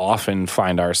often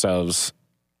find ourselves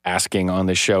asking on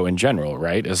the show in general,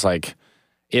 right? Is like,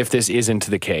 if this isn't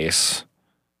the case,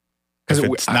 if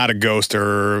it's not a ghost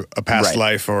or a past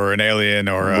life or an alien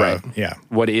or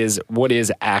what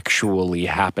is actually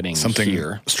happening something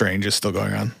here? Strange is still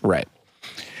going on. Right.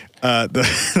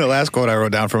 The last quote I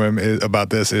wrote down from him about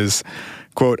this is,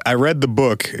 quote, I read the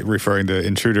book, referring to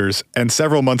Intruders, and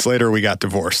several months later we got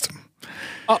divorced.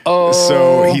 Uh-oh.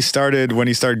 So when he started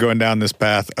going down this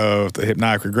path of the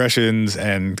hypnotic regressions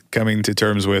and coming to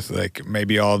terms with, like,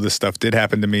 maybe all this stuff did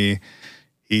happen to me,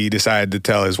 he decided to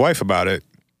tell his wife about it,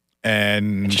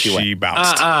 and she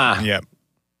bounced. Yep.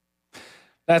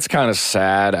 That's kind of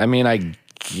sad. I mean, I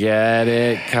get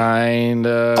it, kind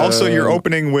of. Also, you're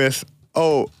opening with,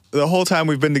 the whole time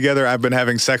we've been together, I've been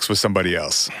having sex with somebody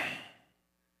else.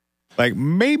 Like,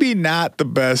 maybe not the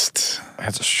best.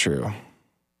 That's true.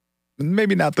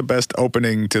 Maybe not the best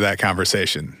opening to that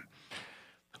conversation.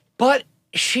 But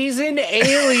she's an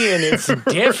alien. It's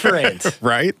different.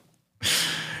 Right?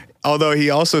 Although he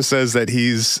also says that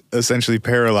he's essentially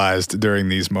paralyzed during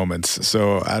these moments.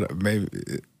 So maybe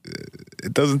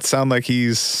it doesn't sound like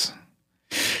he's...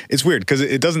 It's weird because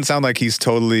it doesn't sound like he's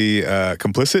totally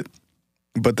complicit.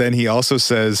 But then he also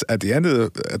says at the end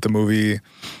of the movie,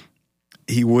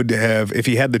 he would have, if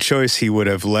he had the choice, he would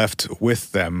have left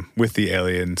with them, with the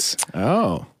aliens.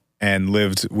 Oh. And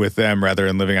lived with them rather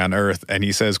than living on Earth. And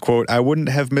he says, quote, I wouldn't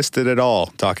have missed it at all,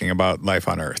 talking about life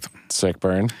on Earth. Sick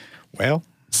burn. Well.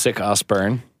 Sick us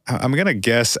burn. I'm going to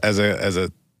guess as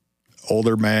a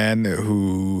older man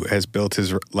who has built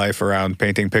his life around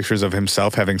painting pictures of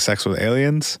himself having sex with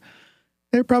aliens,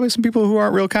 there are probably some people who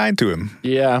aren't real kind to him.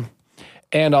 Yeah.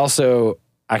 And also,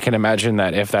 I can imagine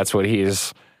that if that's what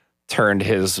he's turned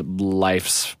his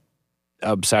life's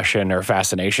obsession or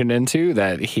fascination into,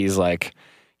 that he's like,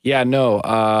 yeah,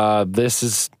 no, this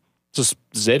is just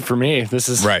it for me. This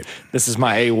is right. This is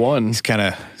my A1. He's kind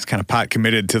of pot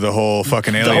committed to the whole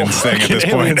fucking aliens thing at this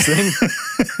point.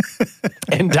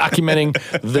 And documenting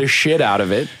the shit out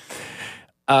of it.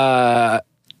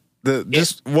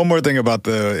 Just one more thing about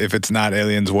the if it's not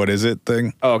aliens, what is it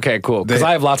thing? Oh, okay, cool. Because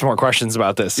I have lots more questions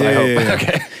about this. So I hope. Yeah.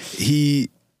 Okay.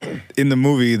 In the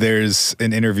movie, there's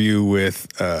an interview with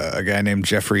a guy named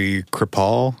Jeffrey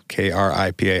Kripal,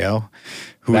 Kripal.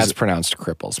 That's pronounced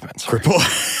cripple, Spencer.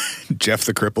 Cripple. Jeff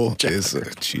the Cripple is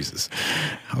Jesus.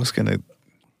 I was gonna.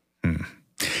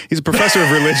 He's a professor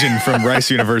of religion from Rice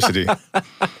University,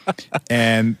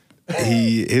 and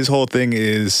his whole thing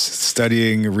is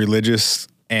studying religious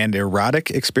and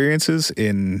erotic experiences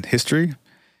in history.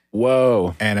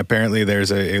 Whoa. And apparently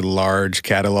there's a large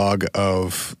catalog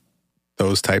of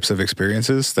those types of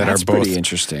experiences that That's are both pretty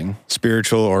interesting.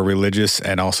 spiritual or religious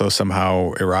and also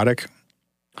somehow erotic,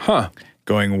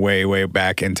 going way, way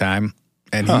back in time.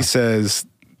 And he says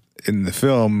in the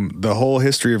film, the whole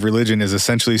history of religion is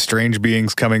essentially strange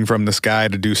beings coming from the sky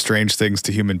to do strange things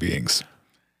to human beings,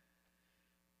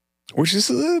 which is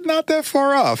not that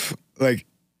far off. Like,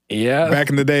 Yeah. back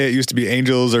in the day, it used to be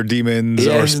angels or demons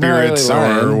Yeah, or he's not really spirits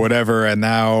or lying. whatever, and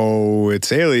now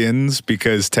it's aliens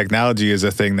because technology is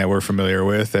a thing that we're familiar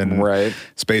with, and Right.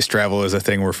 space travel is a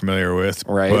thing we're familiar with.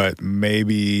 Right. But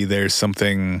maybe there's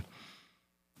something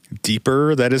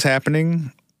deeper that is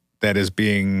happening that is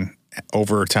being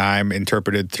over time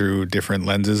interpreted through different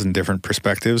lenses and different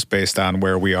perspectives based on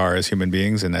where we are as human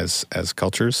beings and as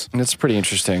cultures. That's pretty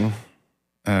interesting.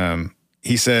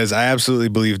 He says, I absolutely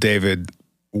believe David.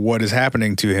 What is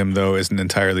happening to him, though, is an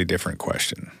entirely different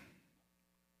question.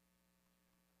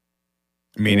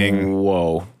 Meaning,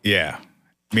 Whoa. yeah.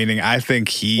 Meaning, I think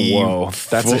he... Whoa.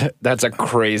 That's a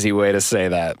crazy way to say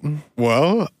that.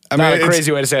 Well, I Not mean, a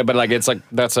crazy way to say it, but like it's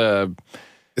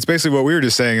basically what we were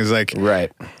just saying is like, right.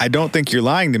 I don't think you're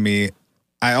lying to me.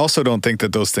 I also don't think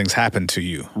that those things happen to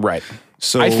you. Right.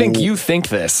 So I think you think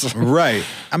this. Right.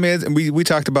 I mean, we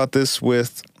talked about this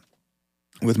with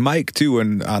Mike too,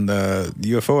 and on the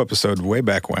UFO episode way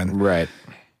back when. Right.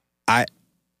 I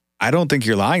don't think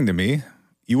you're lying to me.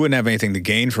 You wouldn't have anything to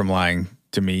gain from lying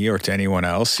to me or to anyone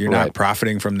else. You're not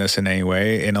profiting from this in any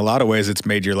way. In a lot of ways, it's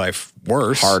made your life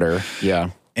worse, Harder. Yeah.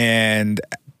 and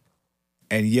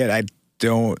yet I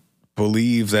don't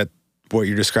believe that what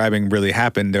you're describing really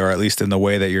happened, or at least in the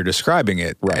way that you're describing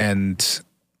it. Right. And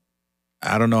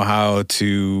I don't know how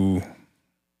to.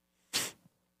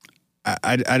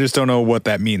 I just don't know what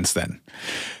that means then.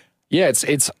 Yeah,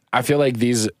 it's I feel like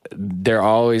they're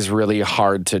always really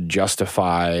hard to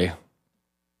justify.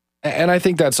 And I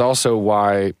think that's also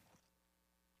why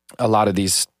a lot of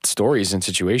these stories and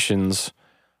situations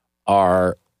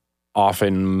are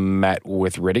often met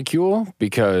with ridicule,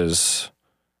 because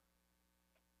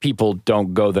people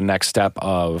don't go the next step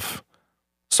of,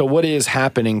 so what is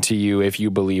happening to you if you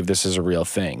believe this is a real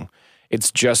thing? It's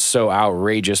just so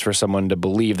outrageous for someone to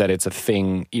believe that it's a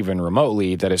thing even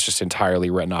remotely that it's just entirely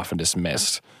written off and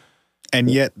dismissed.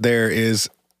 And yet there is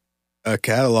a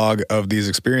catalog of these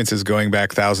experiences going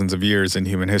back thousands of years in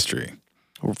human history.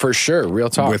 For sure, real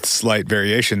talk. With slight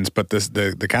variations, but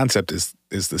the concept is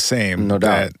the same. No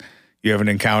doubt. That you have an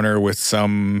encounter with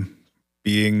some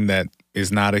being that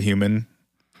is not a human,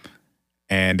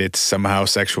 and it's somehow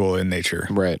sexual in nature.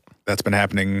 Right. That's been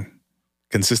happening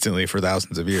consistently for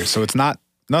thousands of years. So it's not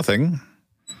nothing.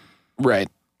 Right.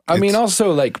 I mean,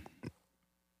 also, like,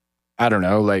 I don't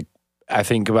know, like, I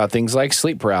think about things like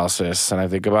sleep paralysis, and I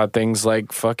think about things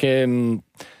like fucking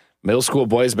middle school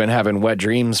boys been having wet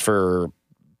dreams for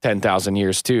 10,000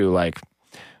 years too. Like,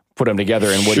 put them together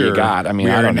and what do you got? I mean,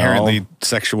 we I are don't know. inherently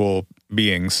sexual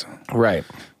beings. Right.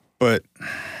 But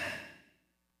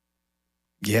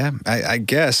yeah, I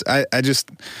guess I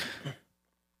just,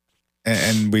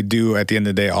 and we do at the end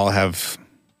of the day all have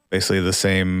basically the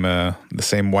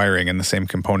same wiring and the same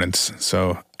components.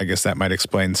 So I guess that might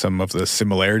explain some of the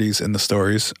similarities in the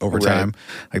stories over time.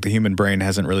 Like the human brain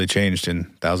hasn't really changed in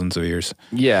thousands of years.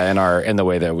 Yeah, and the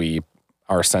way that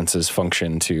our senses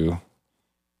function to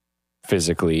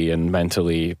physically and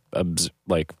mentally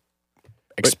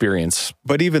experience.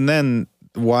 But even then,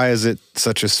 why is it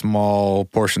such a small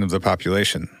portion of the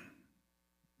population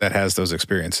that has those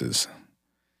experiences?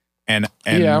 And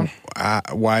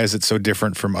why is it so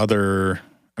different from other?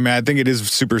 I mean, I think it is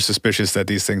super suspicious that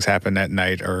these things happen at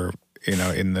night, or in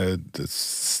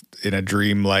a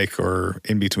dream like, or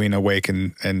in between awake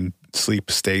and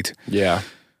sleep state. Yeah.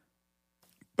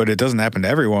 But it doesn't happen to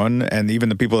everyone, and even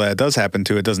the people that it does happen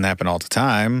to, it doesn't happen all the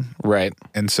time. Right.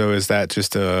 And so is that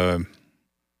just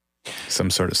some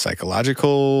sort of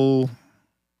psychological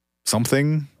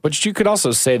something? But you could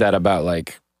also say that about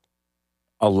like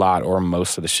a lot or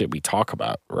most of the shit we talk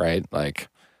about, right? Like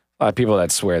a lot of people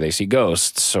that swear they see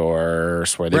ghosts or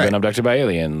swear they've been abducted by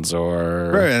aliens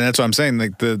or... Right, and that's what I'm saying.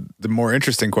 Like the more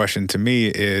interesting question to me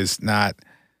is not,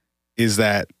 is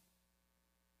that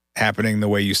happening the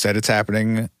way you said it's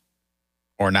happening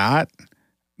or not?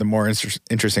 The more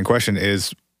interesting question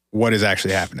is, what is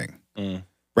actually happening?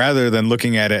 Rather than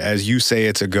looking at it as you say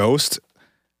it's a ghost,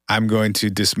 I'm going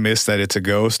to dismiss that it's a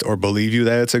ghost or believe you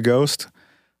that it's a ghost.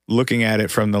 Looking at it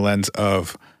from the lens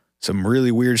of some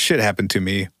really weird shit happened to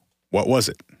me. What was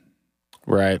it?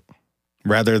 Right.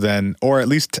 Rather than, or at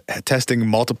least testing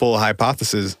multiple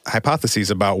hypotheses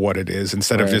about what it is,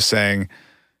 instead of just saying,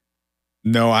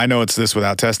 no, I know it's this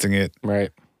without testing it. Right.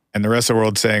 and the rest of the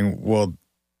world saying, well,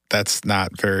 that's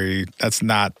not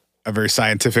a very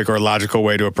scientific or logical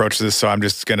way to approach this, so I'm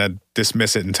just going to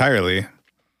dismiss it entirely.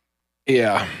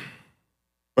 Yeah.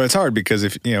 But it's hard because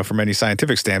if, from any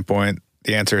scientific standpoint,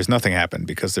 the answer is nothing happened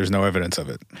because there's no evidence of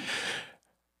it.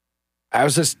 I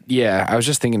was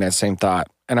just thinking that same thought.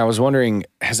 And I was wondering,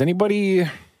 has anybody,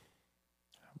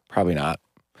 probably not,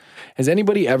 has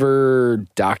anybody ever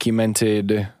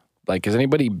documented, like, has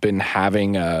anybody been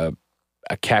having a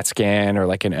CAT scan or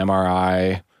like an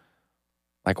MRI,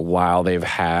 like while they've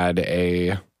had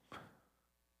a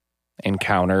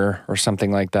encounter or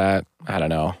something like that? I don't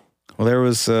know. Well, there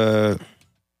was, who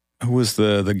was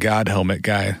the God helmet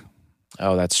guy?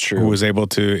 Oh, that's true. Who was able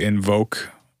to invoke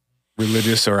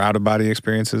religious or out-of-body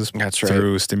experiences. That's right.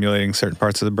 Through stimulating certain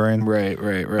parts of the brain. Right. I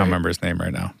don't remember his name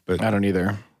right now. But I don't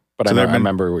either. But so I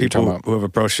remember what you're talking about. Who have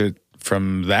approached it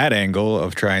from that angle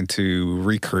of trying to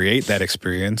recreate that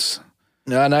experience.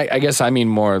 No, and I guess I mean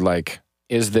more like,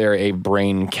 is there a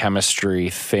brain chemistry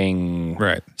thing,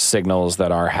 right? Signals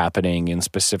that are happening in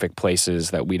specific places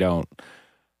that we don't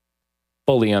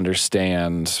fully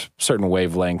understand, certain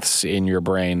wavelengths in your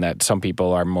brain that some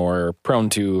people are more prone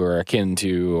to or akin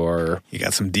to, or you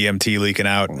got some DMT leaking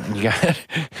out. You got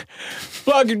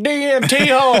plug your DMT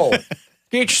hole.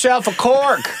 Get yourself a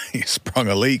cork. You sprung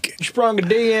a leak. You sprung a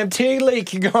DMT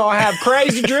leak. You're gonna have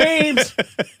crazy dreams.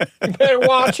 You better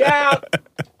watch out.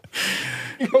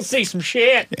 You're gonna see some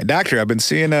shit. Yeah, doctor, I've been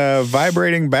seeing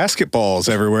vibrating basketballs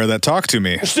everywhere that talk to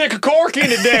me. Stick a cork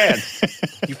in it, Dad.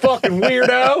 You fucking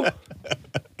weirdo.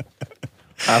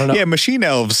 I don't know. Yeah, machine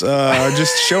elves are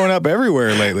just showing up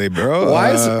everywhere lately, bro.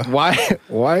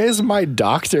 Why is my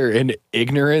doctor an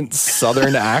ignorant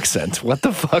Southern accent? What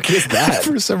the fuck is that?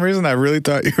 For some reason, I really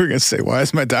thought you were going to say, why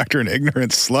is my doctor an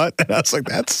ignorant slut? And I was like,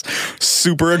 that's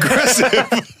super aggressive.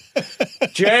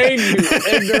 Jane, you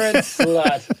ignorant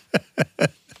slut.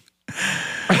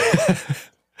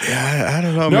 Yeah, I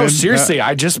don't know, man. No, seriously,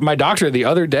 my doctor the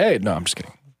other day. No, I'm just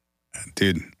kidding.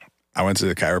 Dude, I went to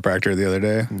the chiropractor the other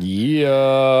day.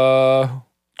 Yeah.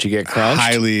 Did you get crunched?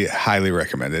 Highly, highly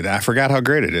recommended. I forgot how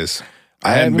great it is.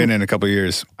 I hadn't been in a couple of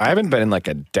years. I haven't been in like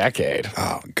a decade.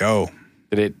 Oh, go.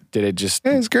 Did it just...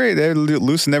 Yeah, it's great. They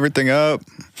loosen everything up.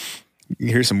 You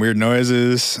hear some weird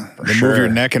noises. They move your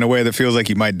neck in a way that feels like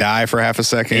you might die for half a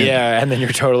second. Yeah, and then you're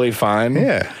totally fine.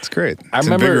 Yeah, it's great. It's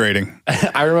invigorating.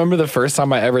 I remember the first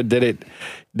time I ever did it,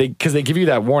 because they give you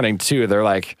that warning too. They're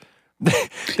like...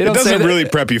 It doesn't really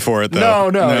prep you for it,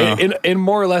 though. No. In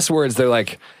more or less words, they're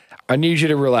like, I need you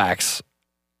to relax.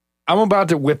 I'm about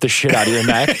to whip the shit out of your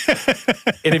neck.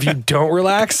 And if you don't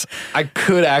relax, I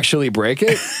could actually break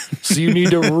it. So you need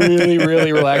to really,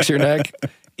 really relax your neck,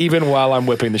 even while I'm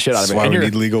whipping the shit out of it. That's why we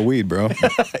need legal weed, bro.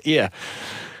 Yeah.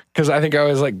 Because I think I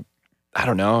was like, I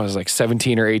don't know, I was like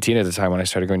 17 or 18 at the time when I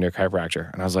started going to a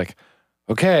chiropractor. And I was like,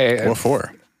 okay. What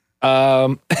for?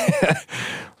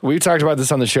 We've talked about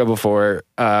this on the show before.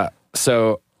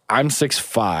 So I'm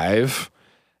 6'5",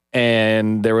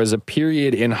 and there was a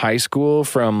period in high school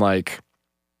from like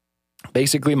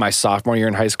basically my sophomore year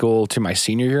in high school to my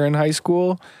senior year in high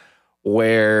school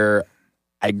where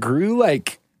I grew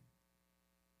like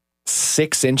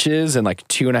 6 inches in like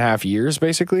 2.5 years,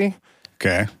 basically.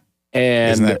 Okay.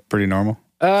 And isn't that pretty normal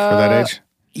for that age?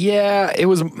 Yeah, it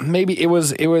was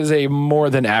a more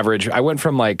than average. I went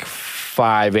from like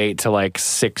 5'8" to like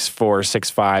 6'4",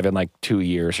 6'5" in like 2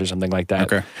 years or something like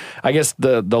that. Okay. I guess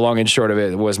the long and short of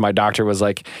it was my doctor was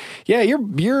like, yeah,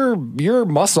 your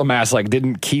muscle mass like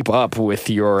didn't keep up with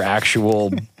your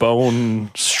actual bone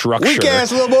structure. Weak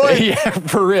ass little boy. Yeah,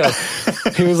 for real.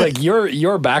 He was like,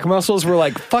 your back muscles were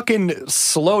like, fucking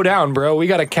slow down, bro. We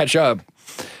got to catch up.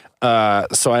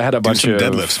 So I had a bunch of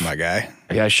deadlifts, my guy.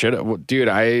 Yeah, I should have. Dude,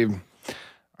 I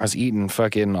was eating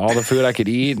fucking all the food I could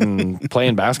eat and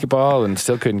playing basketball and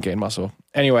still couldn't gain muscle.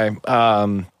 Anyway, so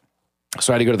I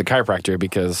had to go to the chiropractor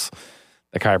because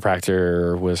the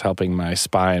chiropractor was helping my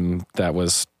spine that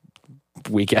was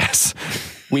weak ass,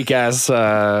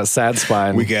 sad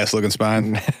spine. Weak ass looking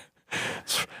spine.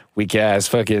 Weak ass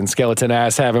fucking skeleton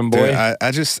ass having boy.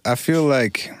 Dude, I feel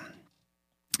like,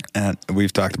 and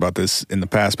we've talked about this in the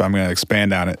past, but I'm going to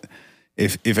expand on it.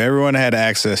 If everyone had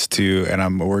access to,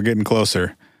 and we're getting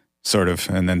closer, sort of,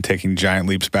 and then taking giant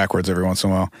leaps backwards every once in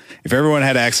a while. If everyone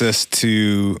had access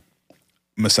to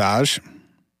massage,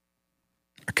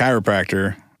 a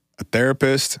chiropractor, a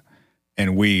therapist,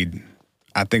 and weed,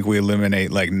 I think we eliminate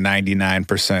like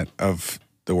 99% of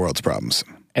the world's problems.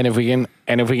 And if we can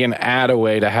add a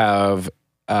way to have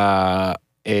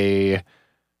a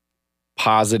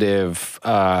positive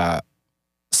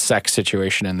sex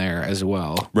situation in there as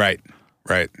well, right?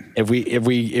 Right. If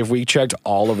we checked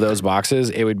all of those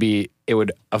boxes, there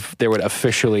would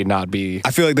officially not be.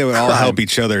 I feel like they would all crime. help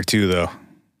each other too, though.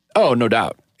 Oh, no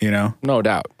doubt. You know? No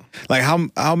doubt. Like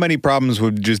how many problems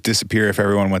would just disappear if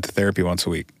everyone went to therapy once a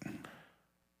week?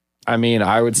 I mean,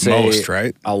 I would say Most,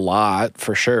 right? A lot,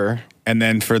 for sure. And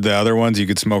then for the other ones, you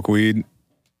could smoke weed,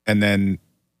 and then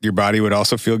your body would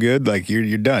also feel good. Like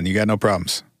you're done. You got no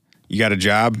problems. You got a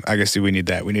job. I guess we need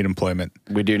that. We need employment.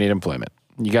 We do need employment.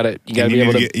 You gotta be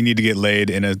able to. You need to get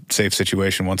laid in a safe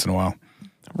situation once in a while.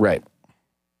 Right.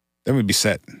 Then we'd be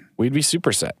set. We'd be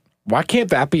super set. Why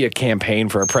can't that be a campaign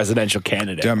for a presidential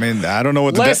candidate? I mean, I don't know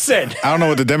what Listen. I don't know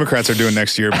what the Democrats are doing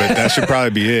next year, but that should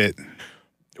probably be it.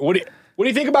 What do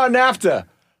you think about NAFTA?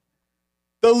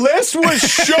 The list was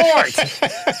short.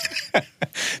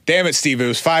 Damn it, Steve. It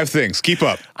was 5 things. Keep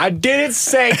up. I didn't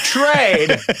say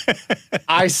trade.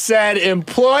 I said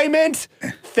employment,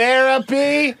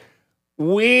 therapy,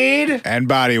 weed. And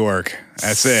body work.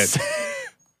 That's it.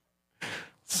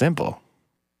 Simple.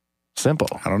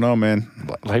 I don't know, man.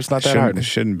 Life's not that hard. It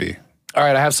shouldn't be. All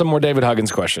right, I have some more David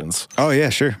Huggins questions. Oh, yeah,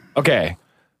 sure. Okay.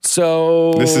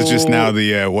 So This is just now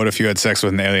the what if you had sex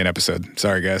with an alien episode.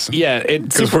 Sorry, guys. Yeah,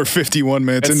 because we're 51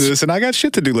 minutes into this, and I got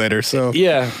shit to do later. So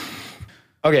yeah.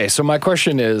 Okay, so my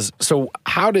question is: so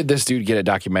how did this dude get a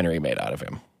documentary made out of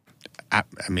him? I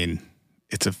mean,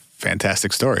 it's a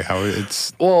fantastic story. How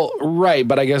it's well, right,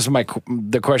 but I guess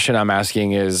the question I'm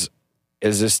asking is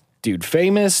this dude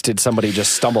famous? Did somebody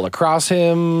just stumble across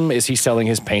him? Is he selling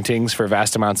his paintings for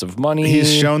vast amounts of money?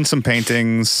 He's shown some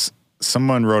paintings.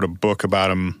 Someone wrote a book about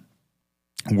him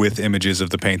with images of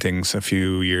the paintings a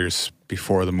few years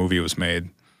before the movie was made.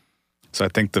 So I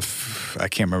think I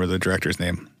can't remember the director's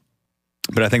name,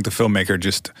 but I think the filmmaker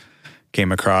just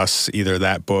came across either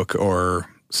that book or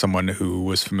someone who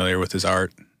was familiar with his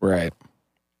art. Right.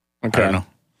 Okay. I don't know.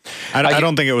 I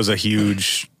don't think it was a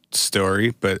huge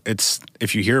story, but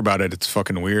if you hear about it, it's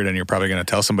fucking weird, and you're probably going to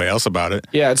tell somebody else about it.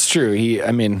 Yeah, it's true.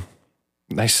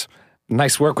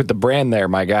 Nice work with the brand there,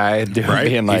 my guy. Right?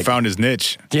 Being like, he found his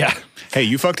niche. Yeah. Hey,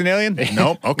 you fucked an alien?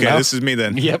 Nope. Okay, Nope. This is me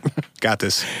then. Yep. Got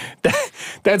this.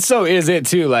 That so is it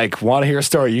too. Like, want to hear a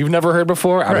story you've never heard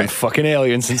before? I've been fucking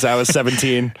alien since I was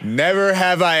 17. Never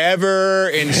have I ever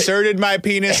inserted my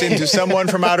penis into someone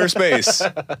from outer space.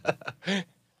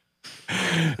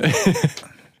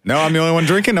 No, I'm the only one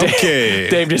drinking? Okay.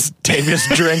 Dave just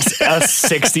drinks a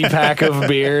 60-pack of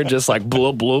beer, just like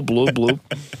bloop, bloop, bloop, bloop.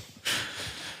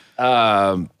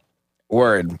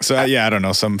 Word. So, yeah, I don't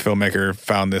know. Some filmmaker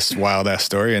found this wild-ass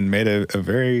story and made a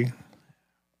very,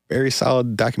 very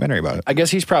solid documentary about it. I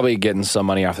guess he's probably getting some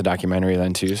money off the documentary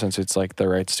then, too, since it's like the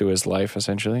rights to his life,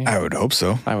 essentially. I would hope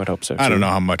so. I would hope so, too. I don't know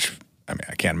how much. I mean,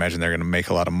 I can't imagine they're going to make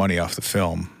a lot of money off the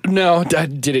film. No.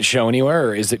 Did it show anywhere,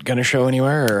 or is it going to show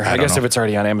anywhere? Or I guess know. if it's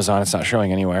already on Amazon, it's not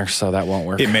showing anywhere, so that won't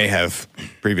work. It may have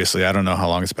previously. I don't know how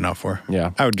long it's been out for.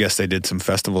 Yeah. I would guess they did some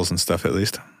festivals and stuff at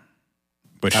least,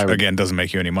 which, again, doesn't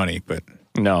make you any money, but...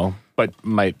 No, but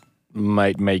might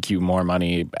make you more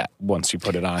money once you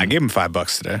put it on. I gave him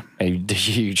 $5 today.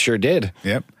 You sure did.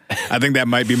 Yep. I think that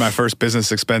might be my first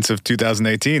business expense of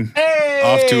 2018. Hey!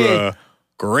 Off to a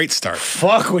great start.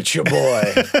 Fuck with your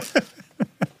boy.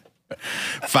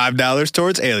 $5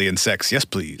 towards alien sex. Yes,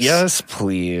 please. Yes,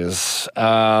 please.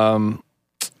 Word.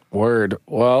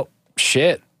 Well,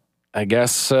 shit. I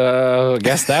guess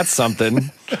that's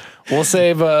something. We'll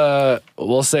save my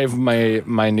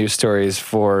news stories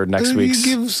for next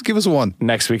week's. Give us one.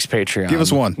 Next week's Patreon. Give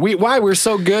us one. Why we're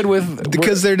so good with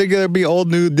because they're gonna be old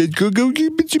news. They're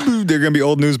gonna be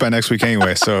old news by next week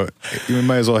anyway. So you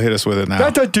might as well hit us with it now.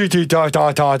 Talking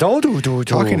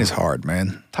is hard,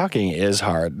 man. Talking is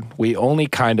hard. We only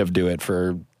kind of do it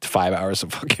for 5 hours a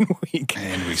fucking week,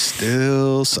 and we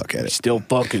still suck at it. Still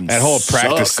fucking. That whole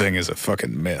practice thing is a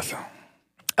fucking myth.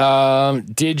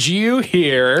 Did you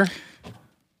hear?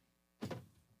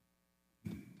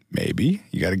 Maybe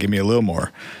you got to give me a little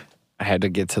more. I had to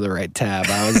get to the right tab.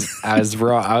 I was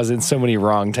wrong. I was in so many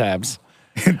wrong tabs.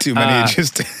 Too many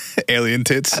just alien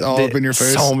tits all up in your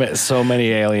face. So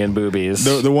many alien boobies.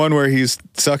 The one where he's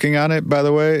sucking on it, by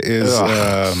the way, is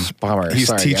bummer. He's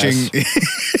Sorry, teaching.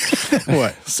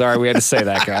 What? Sorry, we had to say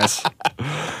that, guys.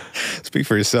 Speak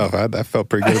for yourself. I felt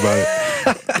pretty good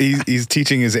about it. He's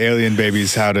teaching his alien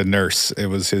babies how to nurse. It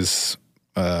was his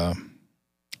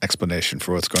explanation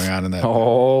for what's going on in that.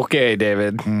 Okay,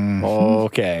 David. Mm-hmm.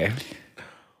 Okay.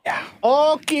 Yeah.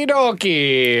 Okie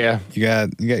dokie. You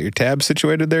got your tab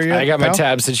situated there yet? I got my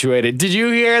tab situated. Did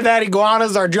you hear that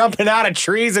iguanas are jumping out of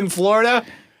trees in Florida?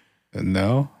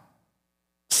 No.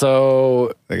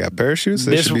 So they got parachutes.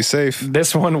 They should be safe.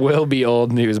 This one will be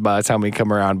old news by the time we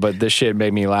come around, but this shit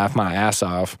made me laugh my ass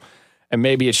off. and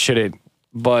maybe it shouldn't,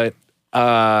 but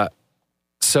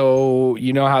so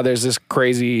you know how there's this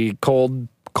crazy cold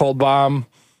bomb?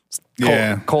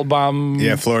 Cold bomb.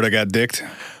 Yeah, Florida got dicked.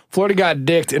 Florida got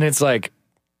dicked, and it's like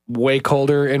way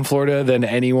colder in Florida than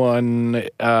anyone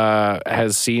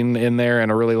has seen in there in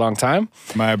a really long time.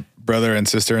 My brother and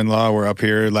sister-in-law were up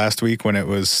here last week when it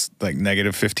was like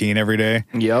negative 15 every day.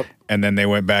 Yep. And then they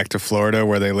went back to Florida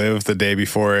where they live the day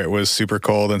before it was super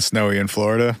cold and snowy in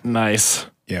Florida. Nice.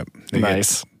 Yep.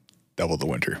 Nice. Double the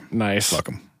winter. Nice. Fuck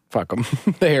them. Fuck them.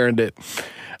 They earned it.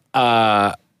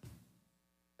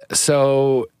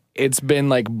 So it's been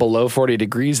like below 40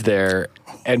 degrees there.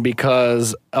 And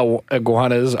because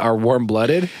iguanas are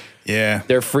warm-blooded, yeah,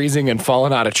 they're freezing and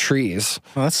falling out of trees.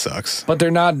 Well, that sucks. But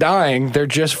they're not dying. They're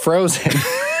just frozen.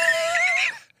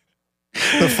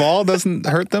 The fall doesn't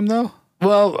hurt them, though?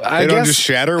 Well, I guess... They don't guess just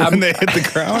shatter when they hit the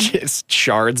ground? It's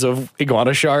shards of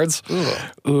iguana shards.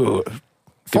 Ugh. Ooh.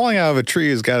 Falling out of a tree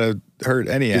has got to hurt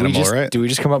any animal, right? Do we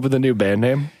just come up with a new band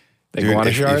name?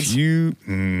 Iguana Shards?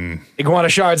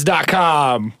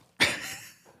 Iguanashards.com.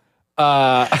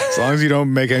 As long as you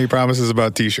don't make any promises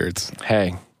about t-shirts.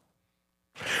 Hey.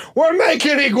 We're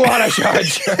making Iguana Shard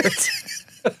shirts.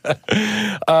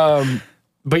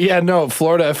 But yeah, no,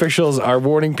 Florida officials are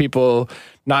warning people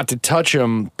not to touch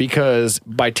them because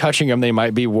by touching them, they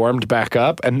might be warmed back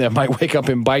up and they might wake up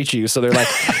and bite you. So they're like,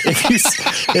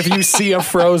 if you see a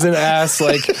frozen ass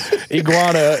like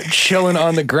iguana chilling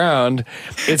on the ground,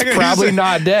 it's probably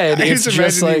not dead. It's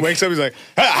just like he wakes up, he's like,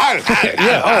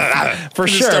 yeah, for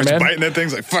sure, starts man. biting that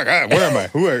thing's like, fuck, where am I?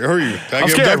 Who are you? I'm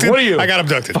scared. Abducted? What are you? I got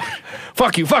abducted.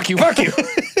 Fuck you.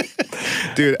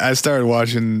 Dude, I started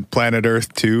watching Planet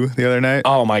Earth 2 the other night.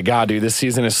 Oh my God, dude, this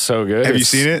season is so good. Have you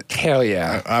seen it? Hell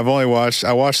yeah. I watched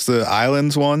the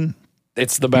Islands one.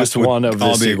 It's the best one of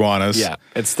all the iguanas. Yeah,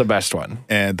 it's the best one.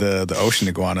 And the ocean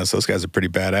iguanas, those guys are pretty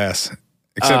badass.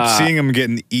 Except seeing them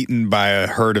getting eaten by a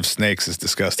herd of snakes is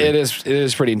disgusting. It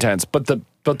is pretty intense. But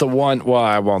the one, well,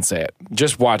 I won't say it.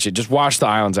 Just watch it. Just watch the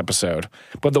Islands episode.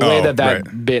 But the way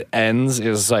that bit ends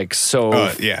is like so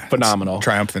phenomenal.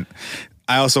 Triumphant.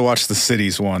 I also watched the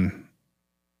Cities one.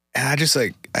 And I didn't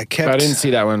see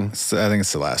that one. I think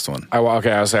it's the last one. I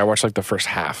watched like the first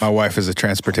half. My wife is a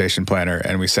transportation planner,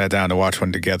 and we sat down to watch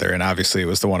one together, and obviously it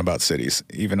was the one about cities,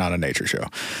 even on a nature show.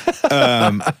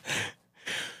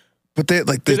 But do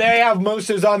they have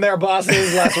mooses on their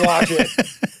buses? Let's watch it.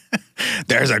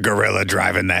 There's a gorilla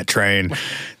driving that train.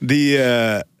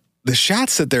 The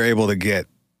shots that they're able to get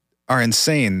are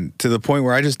insane to the point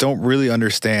where I just don't really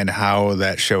understand how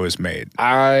that show is made.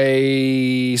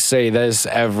 I say this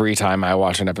every time I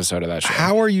watch an episode of that show.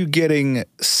 How are you getting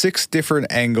 6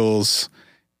 different angles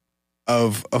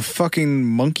of a fucking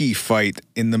monkey fight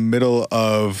in the middle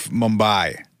of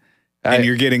Mumbai? And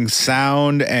you're getting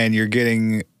sound and you're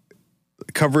getting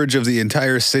coverage of the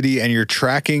entire city and you're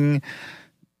tracking...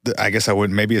 I guess I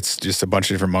wouldn't. Maybe it's just a bunch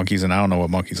of different monkeys, and I don't know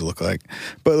what monkeys look like.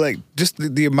 But like, just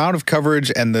the amount of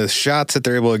coverage and the shots that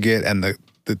they're able to get, and the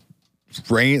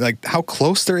rain, like how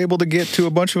close they're able to get to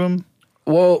a bunch of them.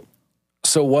 Well,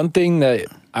 so one thing that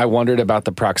I wondered about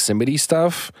the proximity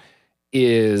stuff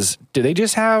is, do they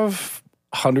just have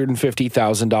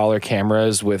 $150,000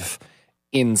 cameras with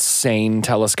insane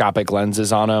telescopic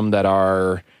lenses on them that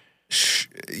are...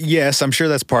 Yes, I'm sure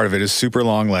that's part of it is super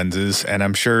long lenses, and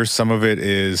I'm sure some of it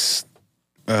is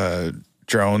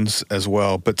drones as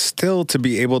well. But still, to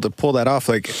be able to pull that off,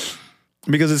 like,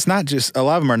 because it's not just, a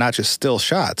lot of them are not just still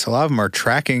shots. A lot of them are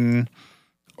tracking,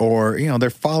 or they're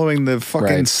following the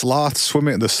fucking sloth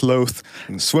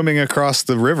swimming across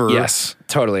the river. Yes,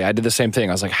 totally. I did the same thing.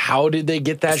 I was like, how did they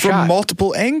get that from shot?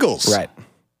 multiple angles? Right.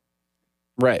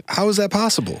 How is that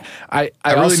possible? I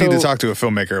really need to talk to a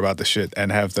filmmaker about this shit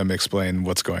and have them explain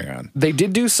what's going on. They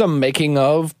did do some making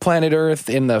of Planet Earth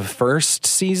in the first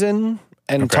season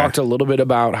and talked a little bit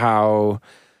about how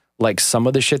like some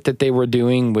of the shit that they were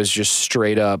doing was just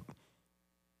straight up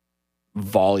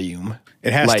volume.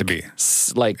 It has to be.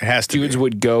 Like, dudes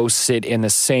would go sit in the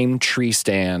same tree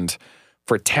stand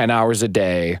for 10 hours a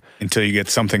day until you get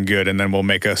something good, and then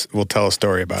we'll tell a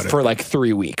story about it for like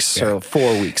 3 weeks, so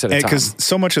 4 weeks at a time. Because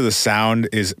so much of the sound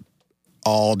is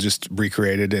all just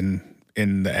recreated in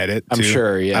the edit. I'm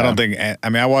sure. Yeah. I don't think. I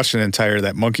mean, I watched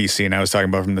that monkey scene I was talking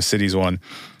about from the Cities one,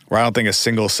 where I don't think a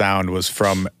single sound was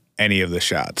from any of the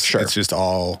shots. Sure. It's just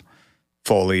all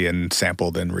Foley and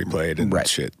sampled and replayed and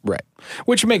shit. Right.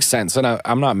 Which makes sense, and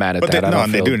I'm not mad at that.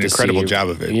 And they do an incredible job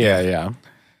of it. Yeah.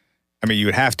 I mean, you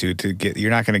would have to get. You're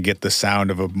not going to get the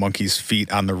sound of a monkey's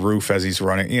feet on the roof as he's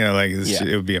running.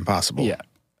 It would be impossible. Yeah,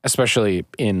 especially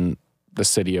in the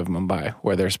city of Mumbai,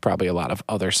 where there's probably a lot of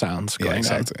other sounds going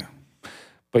on.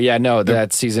 But yeah, no,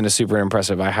 that season is super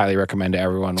impressive. I highly recommend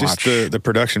everyone watch. Just the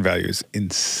production value is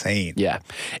insane. Yeah,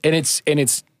 and it's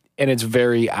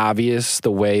very obvious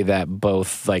the way that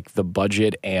both like the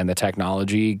budget and the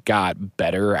technology got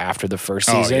better after the first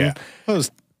season. Yeah. It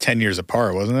was 10 years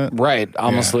apart, wasn't it? Right,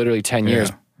 almost literally 10 years.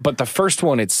 Yeah. But the first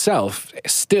one itself,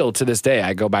 still to this day,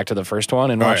 I go back to the first one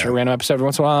and watch a random episode every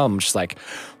once in a while. I'm just like,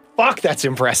 fuck, that's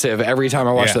impressive. Every time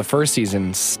I watch the first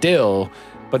season, still.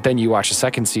 But then you watch the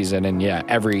second season, and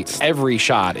every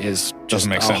shot is just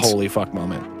a holy fuck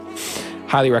moment.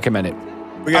 Highly recommend it.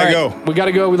 We gotta go. We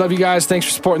gotta go. We love you guys. Thanks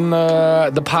for supporting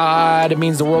the pod. It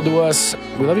means the world to us.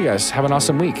 We love you guys. Have an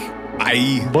awesome week.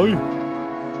 Bye. Bye.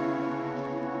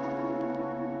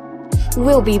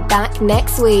 We'll be back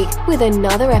next week with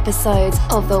another episode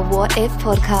of the What If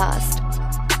Podcast.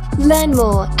 Learn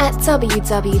more at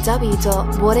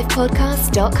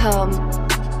www.whatifpodcast.com.